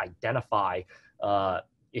trying to identify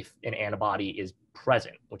if an antibody is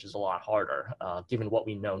present, which is a lot harder given what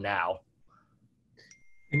we know now.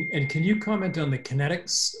 And can you comment on the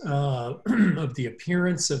kinetics of the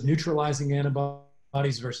appearance of neutralizing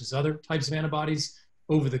antibodies versus other types of antibodies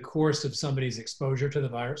over the course of somebody's exposure to the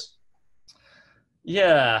virus?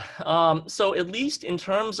 Yeah, so at least in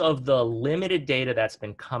terms of the limited data that's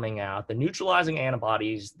been coming out, the neutralizing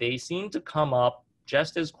antibodies, they seem to come up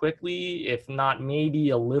just as quickly, if not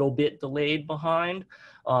maybe a little bit delayed behind.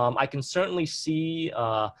 I can certainly see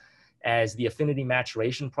as the affinity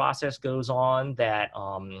maturation process goes on that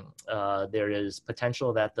there is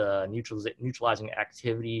potential that the neutralizing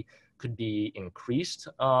activity could be increased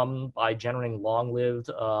by generating long-lived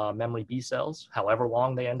memory B cells, however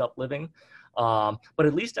long they end up living. But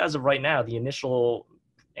at least as of right now, the initial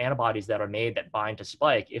antibodies that are made that bind to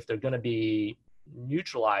spike, if they're going to be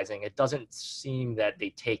neutralizing, it doesn't seem that they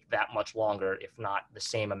take that much longer, if not the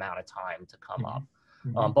same amount of time to come up.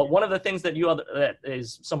 But one of the things that that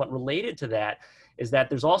is somewhat related to that is that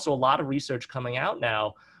there's also a lot of research coming out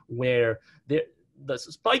now where the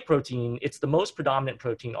spike protein, it's the most predominant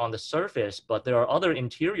protein on the surface, but there are other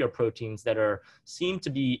interior proteins that seem to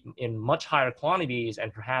be in much higher quantities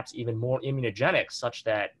and perhaps even more immunogenic, such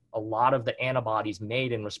that a lot of the antibodies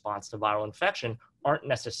made in response to viral infection aren't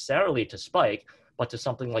necessarily to spike, but to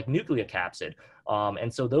something like nucleocapsid.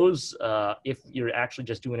 And so those, if you're actually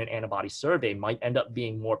just doing an antibody survey, might end up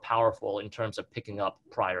being more powerful in terms of picking up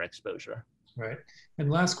prior exposure. Right.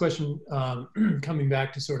 And last question, coming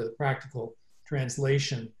back to sort of the practical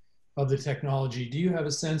translation of the technology, do you have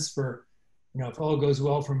a sense for, if all goes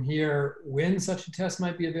well from here, when such a test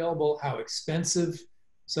might be available, how expensive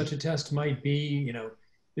such a test might be?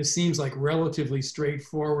 This seems like relatively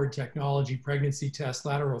straightforward technology, pregnancy test,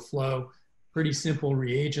 lateral flow, pretty simple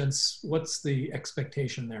reagents. What's the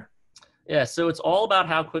expectation there? Yeah, so it's all about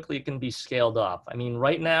how quickly it can be scaled up. I mean,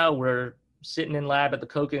 right now we're sitting in lab at the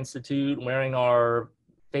Koch Institute wearing our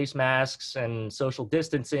face masks and social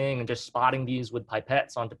distancing and just spotting these with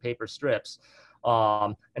pipettes onto paper strips.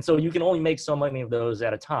 And so you can only make so many of those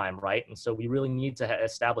at a time, right? And so we really need to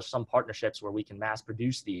establish some partnerships where we can mass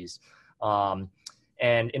produce these.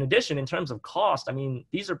 And in addition, in terms of cost, I mean,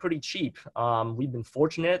 these are pretty cheap. We've been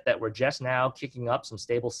fortunate that we're just now kicking up some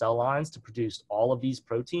stable cell lines to produce all of these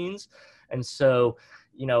proteins. And so,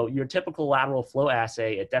 you know, your typical lateral flow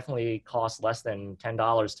assay, it definitely costs less than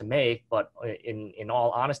 $10 to make, but in all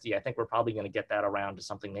honesty, I think we're probably going to get that around to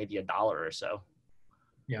something maybe $1 or so.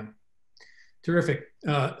 Yeah. Terrific.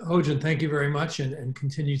 Ho-Jin, thank you very much, and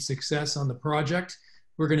continued success on the project.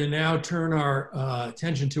 We're going to now turn our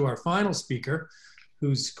attention to our final speaker,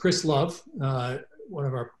 who's Chris Love, one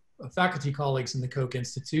of our faculty colleagues in the Koch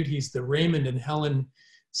Institute. He's the Raymond and Helen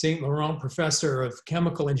St. Laurent Professor of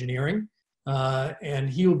Chemical Engineering, and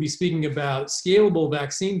he will be speaking about scalable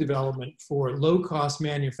vaccine development for low-cost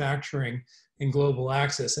manufacturing and global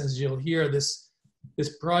access. As you'll hear, this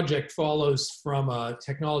project follows from a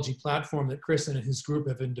technology platform that Chris and his group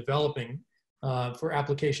have been developing for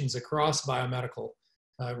applications across biomedical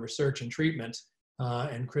research and treatment.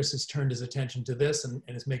 And Chris has turned his attention to this and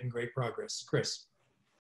is making great progress. Chris.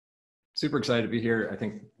 Super excited to be here. I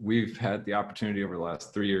think we've had the opportunity over the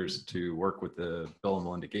last 3 years to work with the Bill and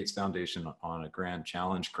Melinda Gates Foundation on a Grand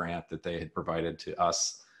Challenge grant that they had provided to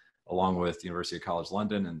us, along with the University College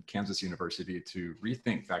London and Kansas University, to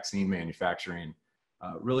rethink vaccine manufacturing,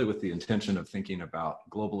 really with the intention of thinking about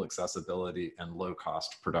global accessibility and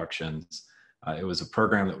low-cost productions. It was a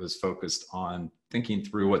program that was focused on thinking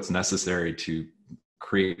through what's necessary to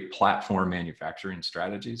create platform manufacturing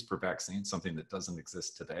strategies for vaccines, something that doesn't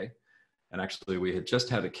exist today. And actually, we had just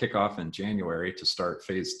had a kickoff in January to start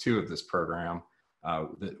phase 2 of this program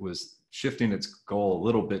that was shifting its goal a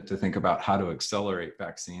little bit to think about how to accelerate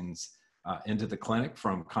vaccines into the clinic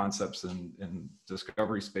from concepts in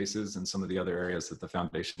discovery spaces and some of the other areas that the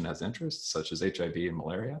foundation has interests, such as HIV and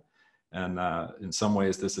malaria. And in some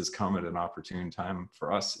ways, this has come at an opportune time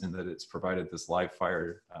for us in that it's provided this live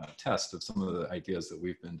fire test of some of the ideas that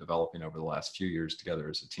we've been developing over the last few years together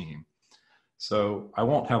as a team. So I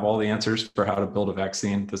won't have all the answers for how to build a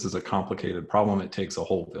vaccine. This is a complicated problem. It takes a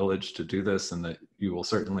whole village to do this, and that you will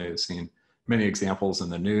certainly have seen many examples in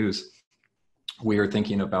the news. We are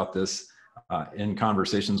thinking about this in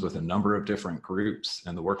conversations with a number of different groups,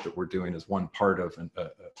 and the work that we're doing is one part of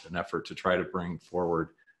an effort to try to bring forward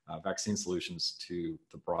vaccine solutions to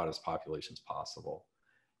the broadest populations possible.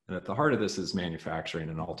 And at the heart of this is manufacturing,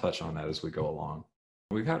 and I'll touch on that as we go along.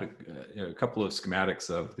 We've had a couple of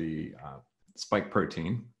schematics of the spike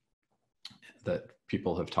protein that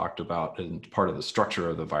people have talked about as part of the structure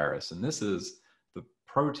of the virus. And this is the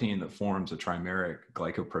protein that forms a trimeric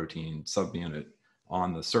glycoprotein subunit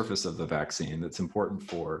on the surface of the vaccine that's important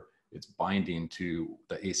for its binding to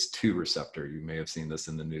the ACE2 receptor. You may have seen this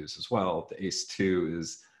in the news as well. The ACE2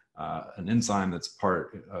 is an enzyme that's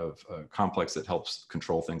part of a complex that helps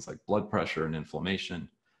control things like blood pressure and inflammation.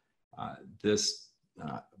 This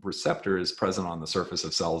receptor is present on the surface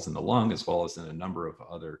of cells in the lung, as well as in a number of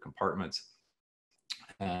other compartments.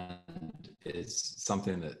 And it's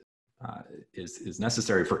something that is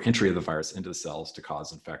necessary for entry of the virus into the cells to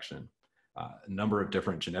cause infection. A number of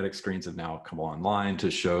different genetic screens have now come online to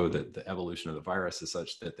show that the evolution of the virus is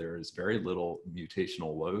such that there is very little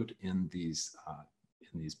mutational load in these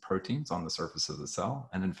proteins on the surface of the cell.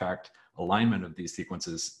 And in fact, alignment of these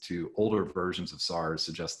sequences to older versions of SARS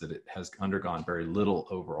suggests that it has undergone very little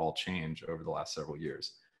overall change over the last several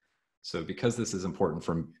years. So because this is important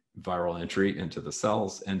for viral entry into the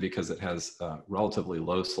cells, and because it has relatively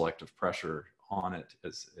low selective pressure on it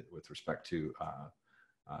with respect to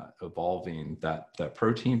evolving that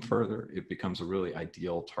protein further, it becomes a really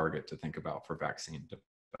ideal target to think about for vaccine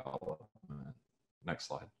development. Next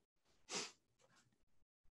slide.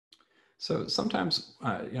 So sometimes,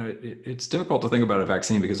 it's difficult to think about a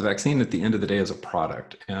vaccine because a vaccine at the end of the day is a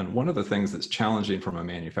product. And one of the things that's challenging from a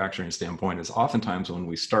manufacturing standpoint is oftentimes when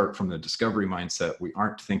we start from the discovery mindset, we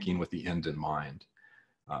aren't thinking with the end in mind.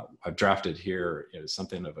 I've drafted here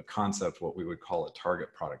something of a concept, what we would call a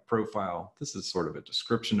target product profile. This is sort of a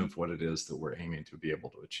description of what it is that we're aiming to be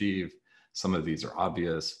able to achieve. Some of these are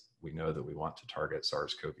obvious. We know that we want to target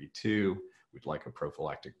SARS-CoV-2. We'd like a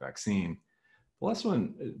prophylactic vaccine.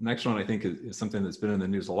 The next one I think is something that's been in the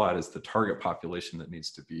news a lot, is the target population that needs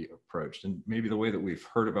to be approached. And maybe the way that we've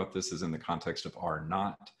heard about this is in the context of R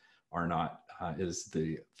naught. R naught is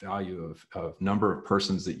the value of number of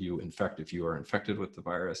persons that you infect if you are infected with the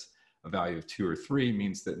virus. A value of 2 or 3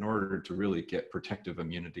 means that in order to really get protective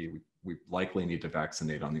immunity, we likely need to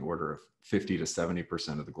vaccinate on the order of 50 to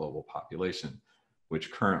 70% of the global population,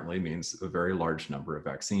 which currently means a very large number of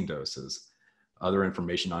vaccine doses. other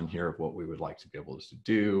information on here of what we would like to be able to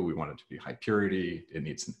do. We want it to be high purity. It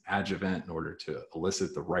needs an adjuvant in order to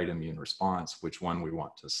elicit the right immune response. Which one we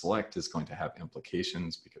want to select is going to have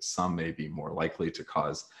implications because some may be more likely to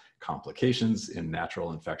cause complications in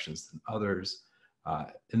natural infections than others.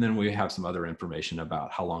 And then we have some other information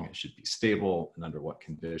about how long it should be stable and under what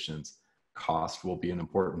conditions. Cost will be an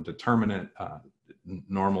important determinant.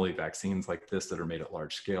 Normally vaccines like this that are made at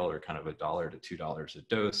large scale are kind of $1 to $2 a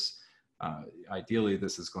dose. Ideally,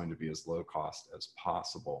 this is going to be as low cost as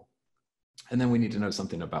possible. And then we need to know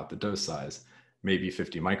something about the dose size, maybe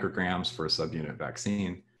 50 micrograms for a subunit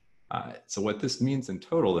vaccine. So what this means in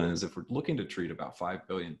total then is if we're looking to treat about 5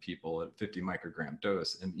 billion people at 50 microgram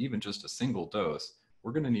dose, and even just a single dose,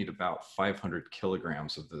 we're going to need about 500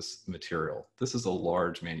 kilograms of this material. This is a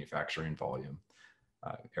large manufacturing volume.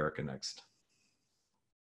 Erica, next.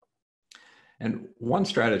 And one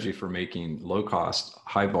strategy for making low cost,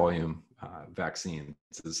 high volume vaccines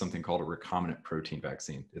is something called a recombinant protein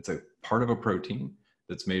vaccine. It's a part of a protein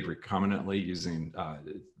that's made recombinantly using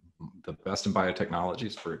the best in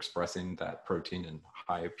biotechnologies for expressing that protein in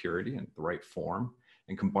high purity and the right form,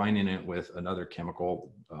 and combining it with another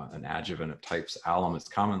chemical, an adjuvant of types alum is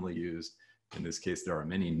commonly used. In this case, there are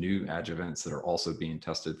many new adjuvants that are also being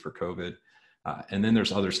tested for COVID. And then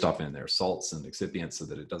there's other stuff in there, salts and excipients, so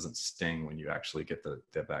that it doesn't sting when you actually get the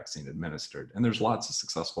vaccine administered. And there's lots of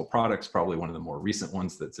successful products. Probably one of the more recent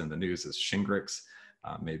ones that's in the news is Shingrix,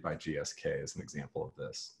 made by GSK as an example of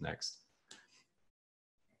this. Next.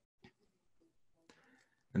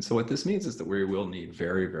 And so what this means is that we will need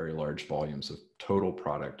very, very large volumes of total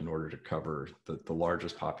product in order to cover the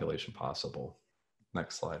largest population possible.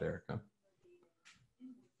 Next slide, Erica.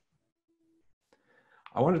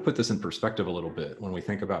 I wanted to put this in perspective a little bit when we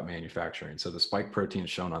think about manufacturing. So the spike protein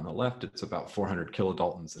shown on the left, it's about 400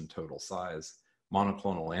 kilodaltons in total size.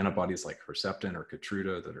 Monoclonal antibodies like Herceptin or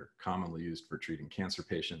Keytruda that are commonly used for treating cancer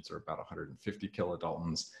patients are about 150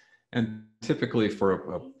 kilodaltons. And typically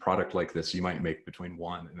for a product like this, you might make between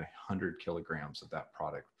 1 and 100 kilograms of that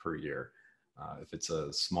product per year. If it's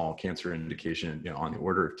a small cancer indication, on the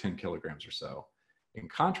order of 10 kilograms or so. In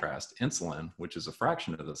contrast, insulin, which is a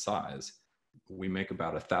fraction of the size, we make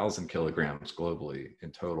about 1,000 kilograms globally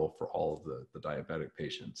in total for all of the diabetic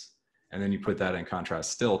patients. And then you put that in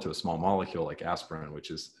contrast still to a small molecule like aspirin, which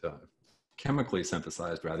is chemically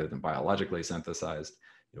synthesized rather than biologically synthesized.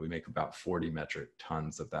 We make about 40 metric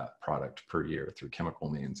tons of that product per year through chemical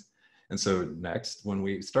means. And so next, when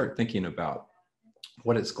we start thinking about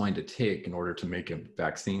what it's going to take in order to make a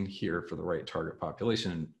vaccine here for the right target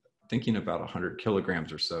population, thinking about 100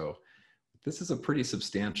 kilograms or so, this is a pretty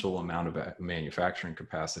substantial amount of manufacturing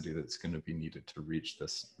capacity that's going to be needed to reach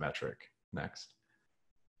this metric. Next.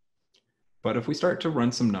 But if we start to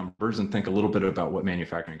run some numbers and think a little bit about what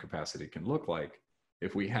manufacturing capacity can look like,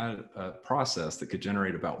 if we had a process that could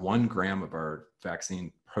generate about 1 gram of our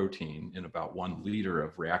vaccine protein in about 1 liter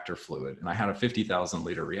of reactor fluid, and I had a 50,000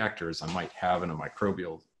 liter reactor as I might have in a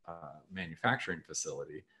microbial manufacturing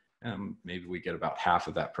facility, and maybe we get about half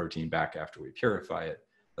of that protein back after we purify it,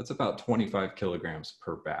 that's about 25 kilograms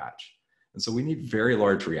per batch. And so we need very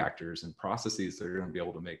large reactors and processes that are going to be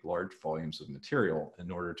able to make large volumes of material in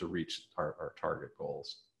order to reach our target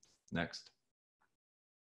goals. Next.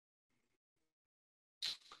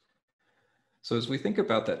 So as we think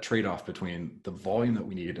about that trade-off between the volume that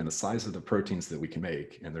we need and the size of the proteins that we can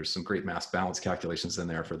make, and there's some great mass balance calculations in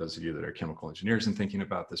there for those of you that are chemical engineers and thinking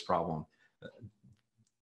about this problem,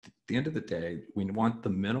 at the end of the day, we want the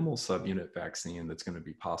minimal subunit vaccine that's going to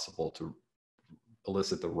be possible to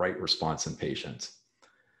elicit the right response in patients.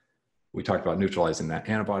 We talked about neutralizing that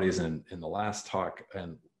antibodies in the last talk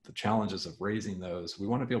and the challenges of raising those. We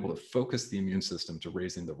want to be able to focus the immune system to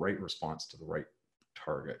raising the right response to the right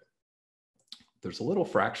target. There's a little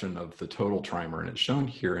fraction of the total trimer, and it's shown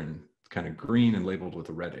here in kind of green and labeled with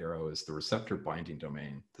a red arrow is the receptor binding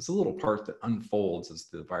domain. There's a little part that unfolds as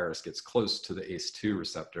the virus gets close to the ACE2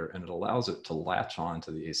 receptor, and it allows it to latch on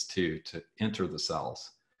to the ACE2 to enter the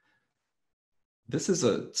cells. This is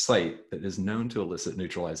a site that is known to elicit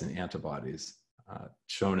neutralizing antibodies.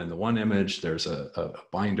 Shown in the one image, there's a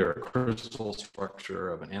binder, a crystal structure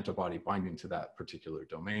of an antibody binding to that particular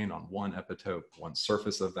domain on one epitope, one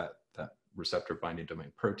surface of that receptor binding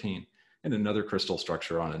domain protein, and another crystal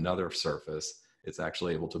structure on another surface. It's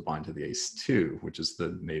actually able to bind to the ACE2, which is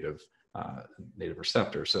the native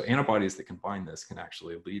receptor. So antibodies that can bind this can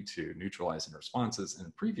actually lead to neutralizing responses.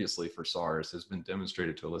 And previously for SARS has been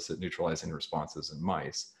demonstrated to elicit neutralizing responses in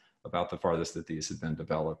mice. About the farthest that these had been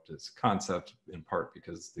developed as concept, in part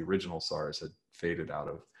because the original SARS had faded out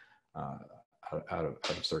of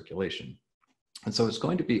circulation. And so it's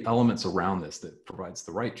going to be elements around this that provides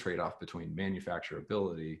the right trade-off between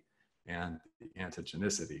manufacturability and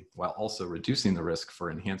antigenicity, while also reducing the risk for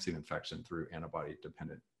enhancing infection through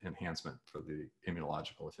antibody-dependent enhancement for the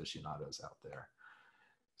immunological aficionados out there.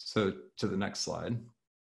 So to the next slide.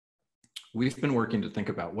 We've been working to think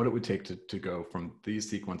about what it would take to go from these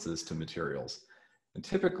sequences to materials. And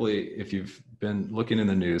typically, if you've been looking in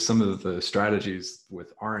the news, some of the strategies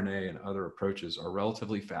with RNA and other approaches are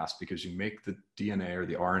relatively fast because you make the DNA or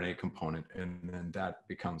the RNA component, and then that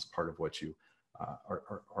becomes part of what you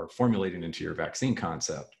are formulating into your vaccine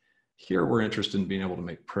concept. Here, we're interested in being able to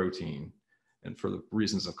make protein. And for the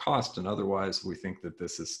reasons of cost and otherwise, we think that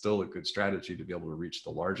this is still a good strategy to be able to reach the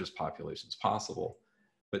largest populations possible.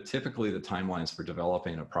 But typically the timelines for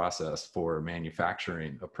developing a process for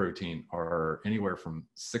manufacturing a protein are anywhere from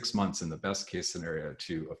 6 months in the best case scenario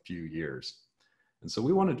to a few years. And so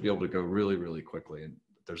we wanted to be able to go really, really quickly. And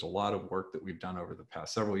there's a lot of work that we've done over the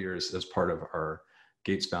past several years as part of our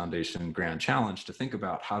Gates Foundation Grand Challenge to think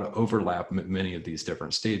about how to overlap many of these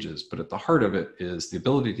different stages. But at the heart of it is the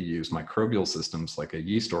ability to use microbial systems like a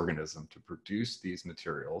yeast organism to produce these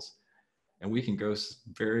materials. And we can go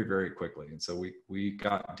very, very quickly. And so we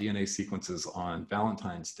got DNA sequences on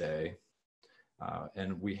Valentine's Day,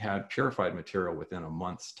 and we had purified material within a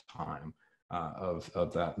month's time of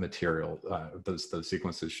that material, those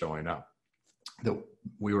sequences showing up, that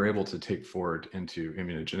we were able to take forward into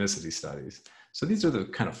immunogenicity studies. So these are the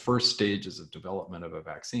kind of first stages of development of a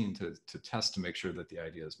vaccine to test to make sure that the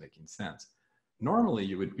idea is making sense. Normally,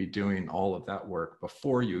 you would be doing all of that work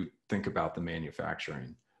before you think about the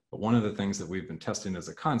manufacturing. But one of the things that we've been testing as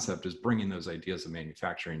a concept is bringing those ideas of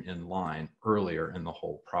manufacturing in line earlier in the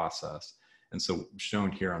whole process. And so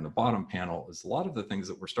shown here on the bottom panel is a lot of the things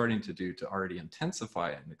that we're starting to do to already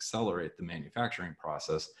intensify and accelerate the manufacturing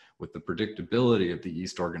process with the predictability of the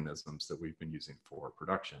yeast organisms that we've been using for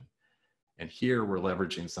production. And here we're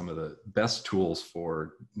leveraging some of the best tools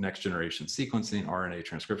for next generation sequencing, RNA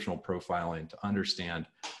transcriptional profiling to understand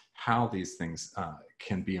how these things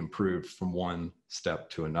can be improved from one step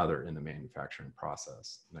to another in the manufacturing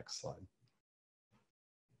process. Next slide.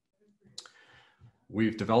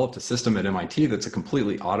 We've developed a system at MIT that's a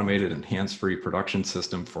completely automated and hands-free production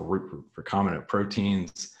system for recombinant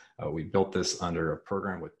proteins. We built this under a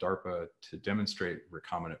program with DARPA to demonstrate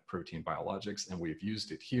recombinant protein biologics, and we've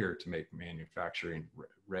used it here to make manufacturing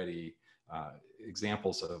ready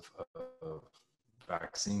examples of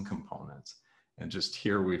vaccine components. And just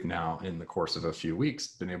here, we've now, in the course of a few weeks,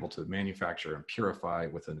 been able to manufacture and purify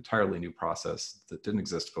with an entirely new process that didn't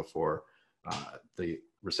exist before. The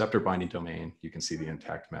receptor binding domain, you can see the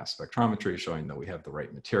intact mass spectrometry showing that we have the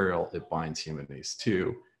right material. It binds human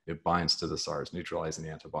ACE2. It binds to the SARS neutralizing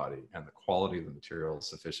antibody, and the quality of the material is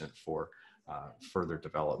sufficient for further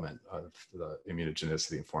development of the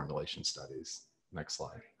immunogenicity and formulation studies. Next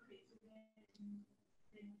slide.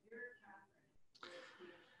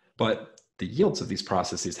 But the yields of these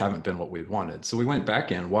processes haven't been what we wanted. So we went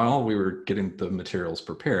back in while we were getting the materials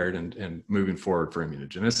prepared and moving forward for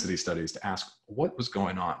immunogenicity studies to ask what was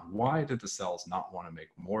going on. Why did the cells not want to make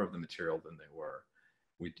more of the material than they were?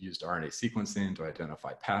 We used RNA sequencing to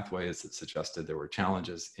identify pathways that suggested there were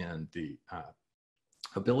challenges in the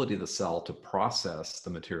ability of the cell to process the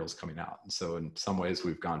materials coming out. And so in some ways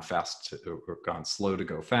we've gone slow to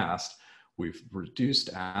go fast. We've reduced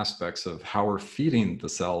aspects of how we're feeding the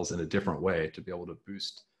cells in a different way to be able to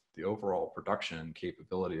boost the overall production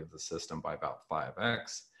capability of the system by about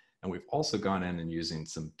 5x. And we've also gone in and using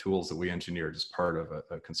some tools that we engineered as part of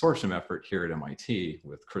a consortium effort here at MIT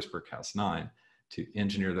with CRISPR-Cas9 to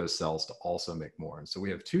engineer those cells to also make more. And so we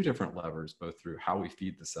have two different levers, both through how we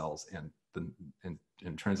feed the cells and the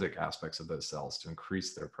intrinsic aspects of those cells to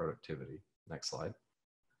increase their productivity. Next slide.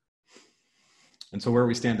 And so where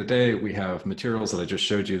we stand today, we have materials that I just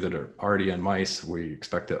showed you that are already in mice. We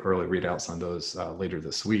expect the early readouts on those later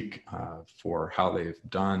this week for how they've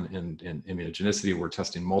done in immunogenicity. We're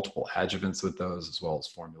testing multiple adjuvants with those, as well as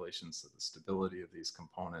formulations, so the stability of these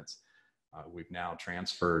components. We've now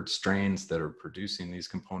transferred strains that are producing these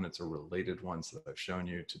components or related ones that I've shown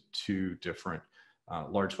you to two different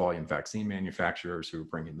large volume vaccine manufacturers who are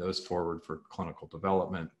bringing those forward for clinical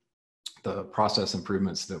development. The process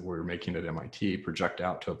improvements that we're making at MIT project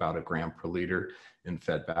out to about 1 gram per liter in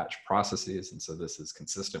fed batch processes. And so this is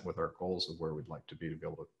consistent with our goals of where we'd like to be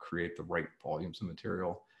able to create the right volumes of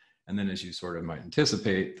material. And then as you sort of might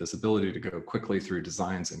anticipate, this ability to go quickly through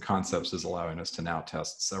designs and concepts is allowing us to now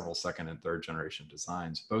test several second and third generation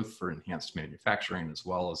designs, both for enhanced manufacturing as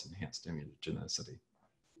well as enhanced immunogenicity.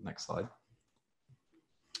 Next slide.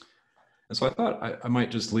 And so I thought I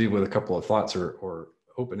might just leave with a couple of thoughts or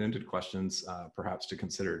open-ended questions perhaps to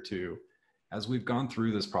consider too. As we've gone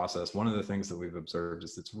through this process, one of the things that we've observed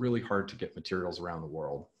is it's really hard to get materials around the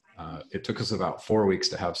world. It took us about 4 weeks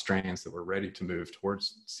to have strains that were ready to move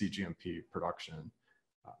towards CGMP production.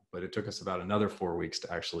 But it took us about another 4 weeks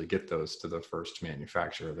to actually get those to the first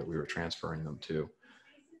manufacturer that we were transferring them to.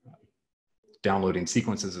 Downloading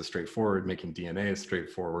sequences is straightforward, making DNA is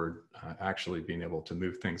straightforward. Actually being able to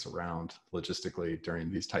move things around logistically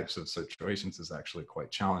during these types of situations is actually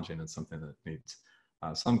quite challenging and something that needs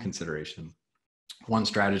some consideration. One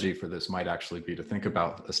strategy for this might actually be to think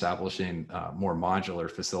about establishing more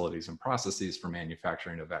modular facilities and processes for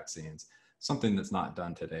manufacturing of vaccines, something that's not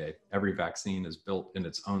done today. Every vaccine is built in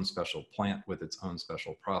its own special plant with its own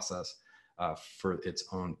special process for its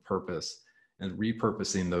own purpose. And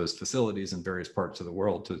repurposing those facilities in various parts of the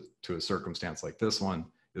world to a circumstance like this one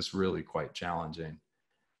is really quite challenging.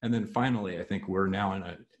 And then finally, I think we're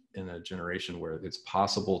now in a generation where it's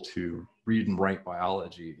possible to read and write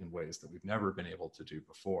biology in ways that we've never been able to do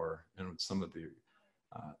before. And some of the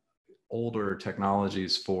older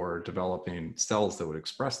technologies for developing cells that would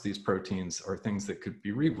express these proteins are things that could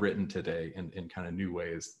be rewritten today in kind of new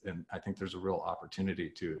ways. And I think there's a real opportunity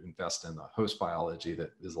to invest in the host biology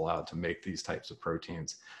that is allowed to make these types of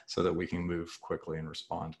proteins so that we can move quickly and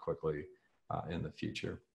respond quickly in the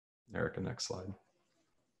future. Erica, next slide.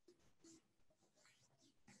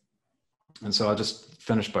 And so I'll just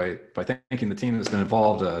finish by thanking the team that's been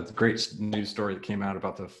involved. The great news story that came out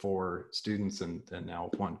about the 4 students and now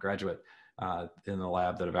 1 graduate in the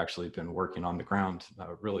lab that have actually been working on the ground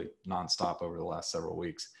really nonstop over the last several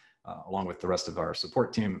weeks, along with the rest of our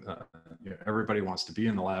support team. Everybody wants to be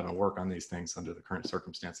in the lab and work on these things under the current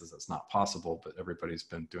circumstances. That's not possible, but everybody's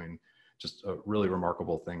been doing just really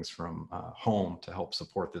remarkable things from home to help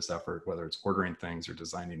support this effort, whether it's ordering things or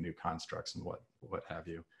designing new constructs and what have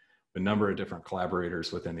you. A number of different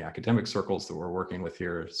collaborators within the academic circles that we're working with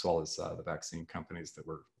here, as well as the vaccine companies that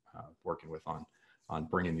we're working with on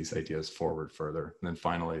bringing these ideas forward further. And then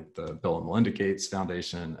finally, the Bill and Melinda Gates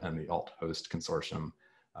Foundation and the ALT-HOST Consortium,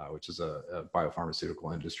 which is a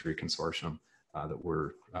biopharmaceutical industry consortium that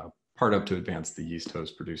we're part of to advance the yeast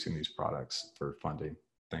host producing these products for funding.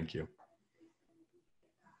 Thank you.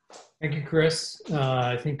 Thank you, Chris.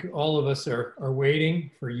 I think all of us are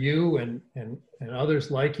waiting for you and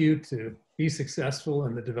others like you to be successful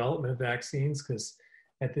in the development of vaccines, because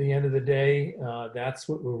at the end of the day, that's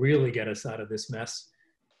what will really get us out of this mess.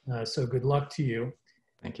 So good luck to you.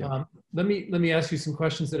 Thank you. Let me ask you some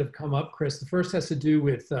questions that have come up, Chris. The first has to do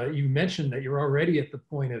with, you mentioned that you're already at the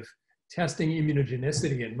point of testing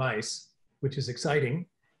immunogenicity in mice, which is exciting.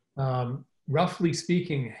 Roughly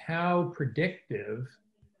speaking, how predictive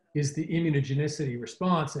is the immunogenicity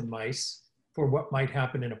response in mice for what might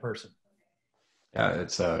happen in a person? Yeah,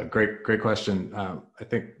 it's a great question. I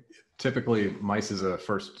think typically mice is a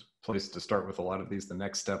first place to start with a lot of these. The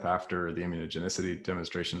next step after the immunogenicity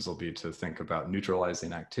demonstrations will be to think about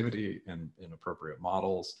neutralizing activity in appropriate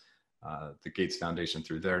models. The Gates Foundation,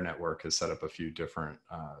 through their network, has set up a few different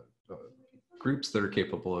groups that are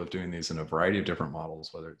capable of doing these in a variety of different models,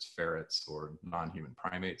 whether it's ferrets or non-human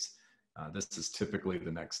primates. This is typically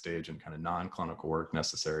the next stage in kind of non-clinical work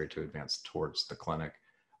necessary to advance towards the clinic.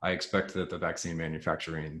 I expect that the vaccine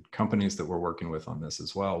manufacturing companies that we're working with on this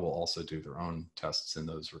as well will also do their own tests in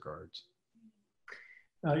those regards.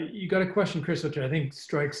 You got a question, Chris, which I think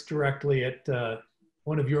strikes directly at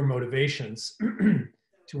one of your motivations.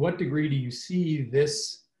 To what degree do you see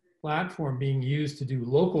this platform being used to do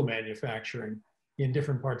local manufacturing in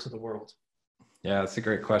different parts of the world? Yeah, that's a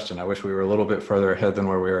great question. I wish we were a little bit further ahead than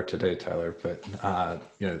where we are today, Tyler. But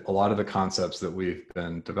a lot of the concepts that we've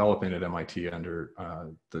been developing at MIT under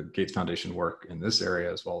the Gates Foundation work in this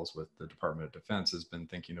area, as well as with the Department of Defense, has been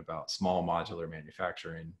thinking about small modular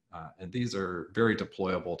manufacturing. And these are very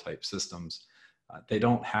deployable type systems. They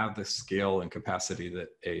don't have the scale and capacity that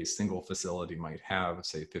a single facility might have,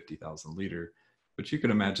 say 50,000 liter. But you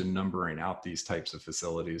could imagine numbering out these types of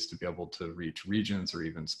facilities to be able to reach regions or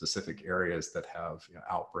even specific areas that have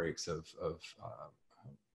outbreaks of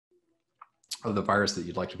the virus that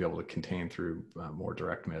you'd like to be able to contain through more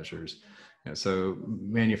direct measures. So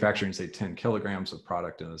manufacturing, say, 10 kilograms of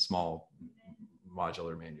product in a small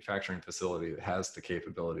modular manufacturing facility that has the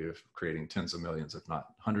capability of creating tens of millions, if not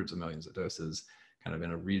hundreds of millions of doses, kind of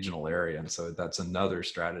in a regional area. And so that's another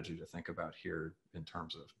strategy to think about here in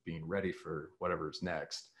terms of being ready for whatever's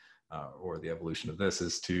next, or the evolution of this,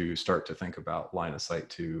 is to start to think about line of sight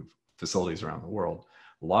to facilities around the world.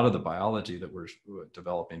 A lot of the biology that we're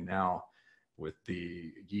developing now with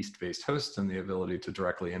the yeast-based hosts and the ability to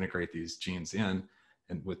directly integrate these genes in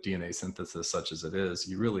and with DNA synthesis such as it is,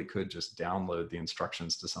 you really could just download the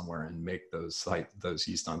instructions to somewhere and make those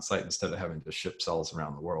yeast on site instead of having to ship cells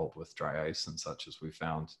around the world with dry ice and such, as we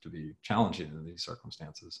found to be challenging in these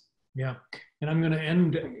circumstances. Yeah, and I'm going to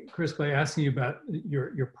end, Chris, by asking you about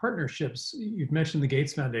your partnerships. You've mentioned the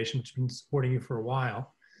Gates Foundation, which has been supporting you for a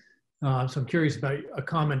while. So I'm curious about a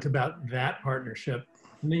comment about that partnership.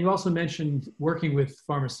 And then you also mentioned working with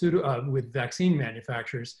with vaccine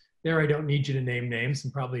manufacturers. There, I don't need you to name names,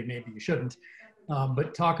 and probably maybe you shouldn't.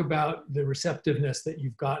 But talk about the receptiveness that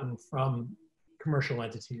you've gotten from commercial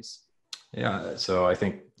entities. Yeah, so I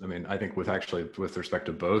think with respect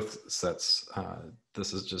to both sets,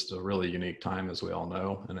 this is just a really unique time, as we all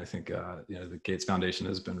know. And I think the Gates Foundation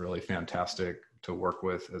has been really fantastic to work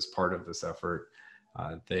with as part of this effort.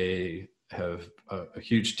 They have a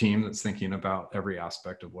huge team that's thinking about every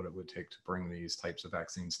aspect of what it would take to bring these types of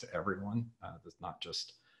vaccines to everyone. That's not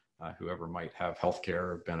just whoever might have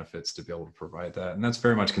healthcare benefits to be able to provide that. And that's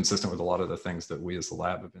very much consistent with a lot of the things that we as the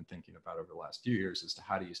lab have been thinking about over the last few years as to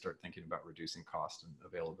how do you start thinking about reducing cost and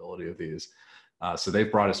availability of these. So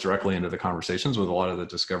they've brought us directly into the conversations with a lot of the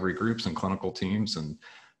discovery groups and clinical teams. And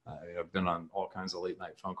I've been on all kinds of late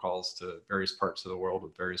night phone calls to various parts of the world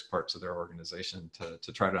with various parts of their organization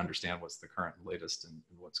to try to understand what's the current and latest and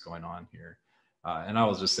what's going on here. And I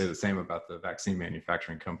will just say the same about the vaccine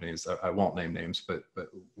manufacturing companies. I won't name names, but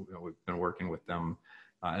we've been working with them,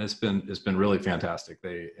 and it's been really fantastic.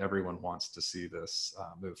 Everyone wants to see this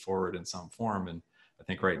move forward in some form, and I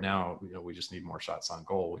think right now we just need more shots on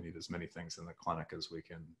goal. We need as many things in the clinic as we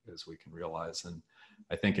can realize, and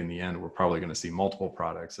I think in the end we're probably going to see multiple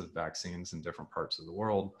products of vaccines in different parts of the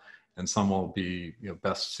world. And some will be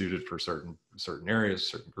best suited for certain areas,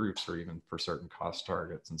 certain groups, or even for certain cost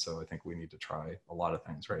targets. And so I think we need to try a lot of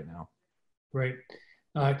things right now. Great.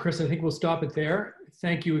 Chris, I think we'll stop it there.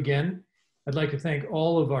 Thank you again. I'd like to thank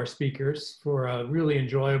all of our speakers for a really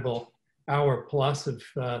enjoyable hour plus of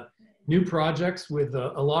new projects with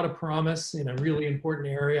a lot of promise in a really important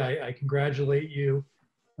area. I congratulate you.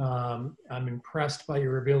 I'm impressed by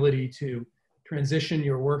your ability to transition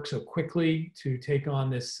your work so quickly to take on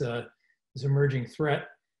this emerging threat.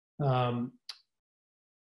 Over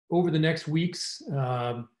the next weeks,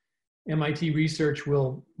 MIT research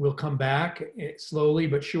will come back slowly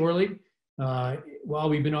but surely. While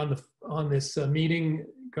we've been on this meeting,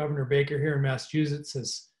 Governor Baker here in Massachusetts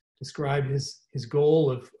has described his goal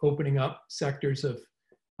of opening up sectors of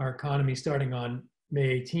our economy starting on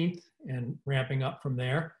May 18th and ramping up from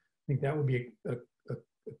there. I think that would be a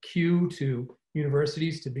cue to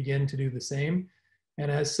universities to begin to do the same. And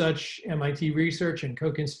as such, MIT research and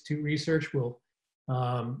Koch Institute research will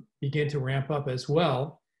begin to ramp up as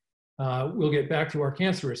well. We'll get back to our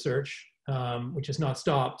cancer research, which has not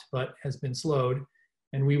stopped, but has been slowed.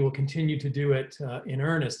 And we will continue to do it in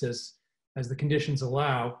earnest as the conditions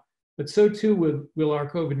allow. But so too will our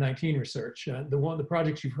COVID-19 research. The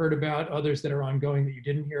projects you've heard about, others that are ongoing that you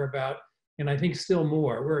didn't hear about, and I think still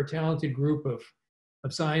more. We're a talented group of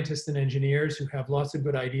scientists and engineers who have lots of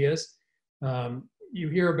good ideas. You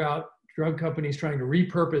hear about drug companies trying to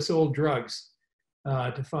repurpose old drugs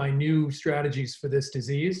to find new strategies for this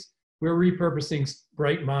disease. We're repurposing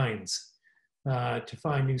bright minds to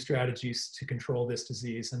find new strategies to control this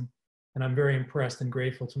disease. And I'm very impressed and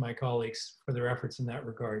grateful to my colleagues for their efforts in that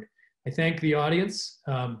regard. I thank the audience.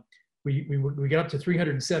 We got up to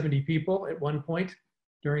 370 people at one point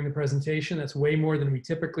during the presentation. That's way more than we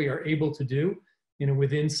typically are able to do in a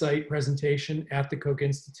with insight presentation at the Koch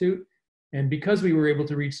Institute. And because we were able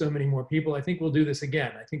to reach so many more people, I think we'll do this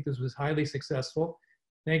again. I think this was highly successful.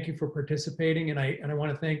 Thank you for participating. And I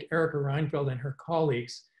want to thank Erica Reinfeld and her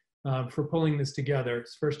colleagues for pulling this together.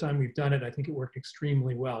 It's the first time we've done it. I think it worked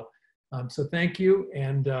extremely well. So thank you,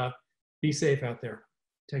 and be safe out there.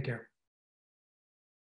 Take care.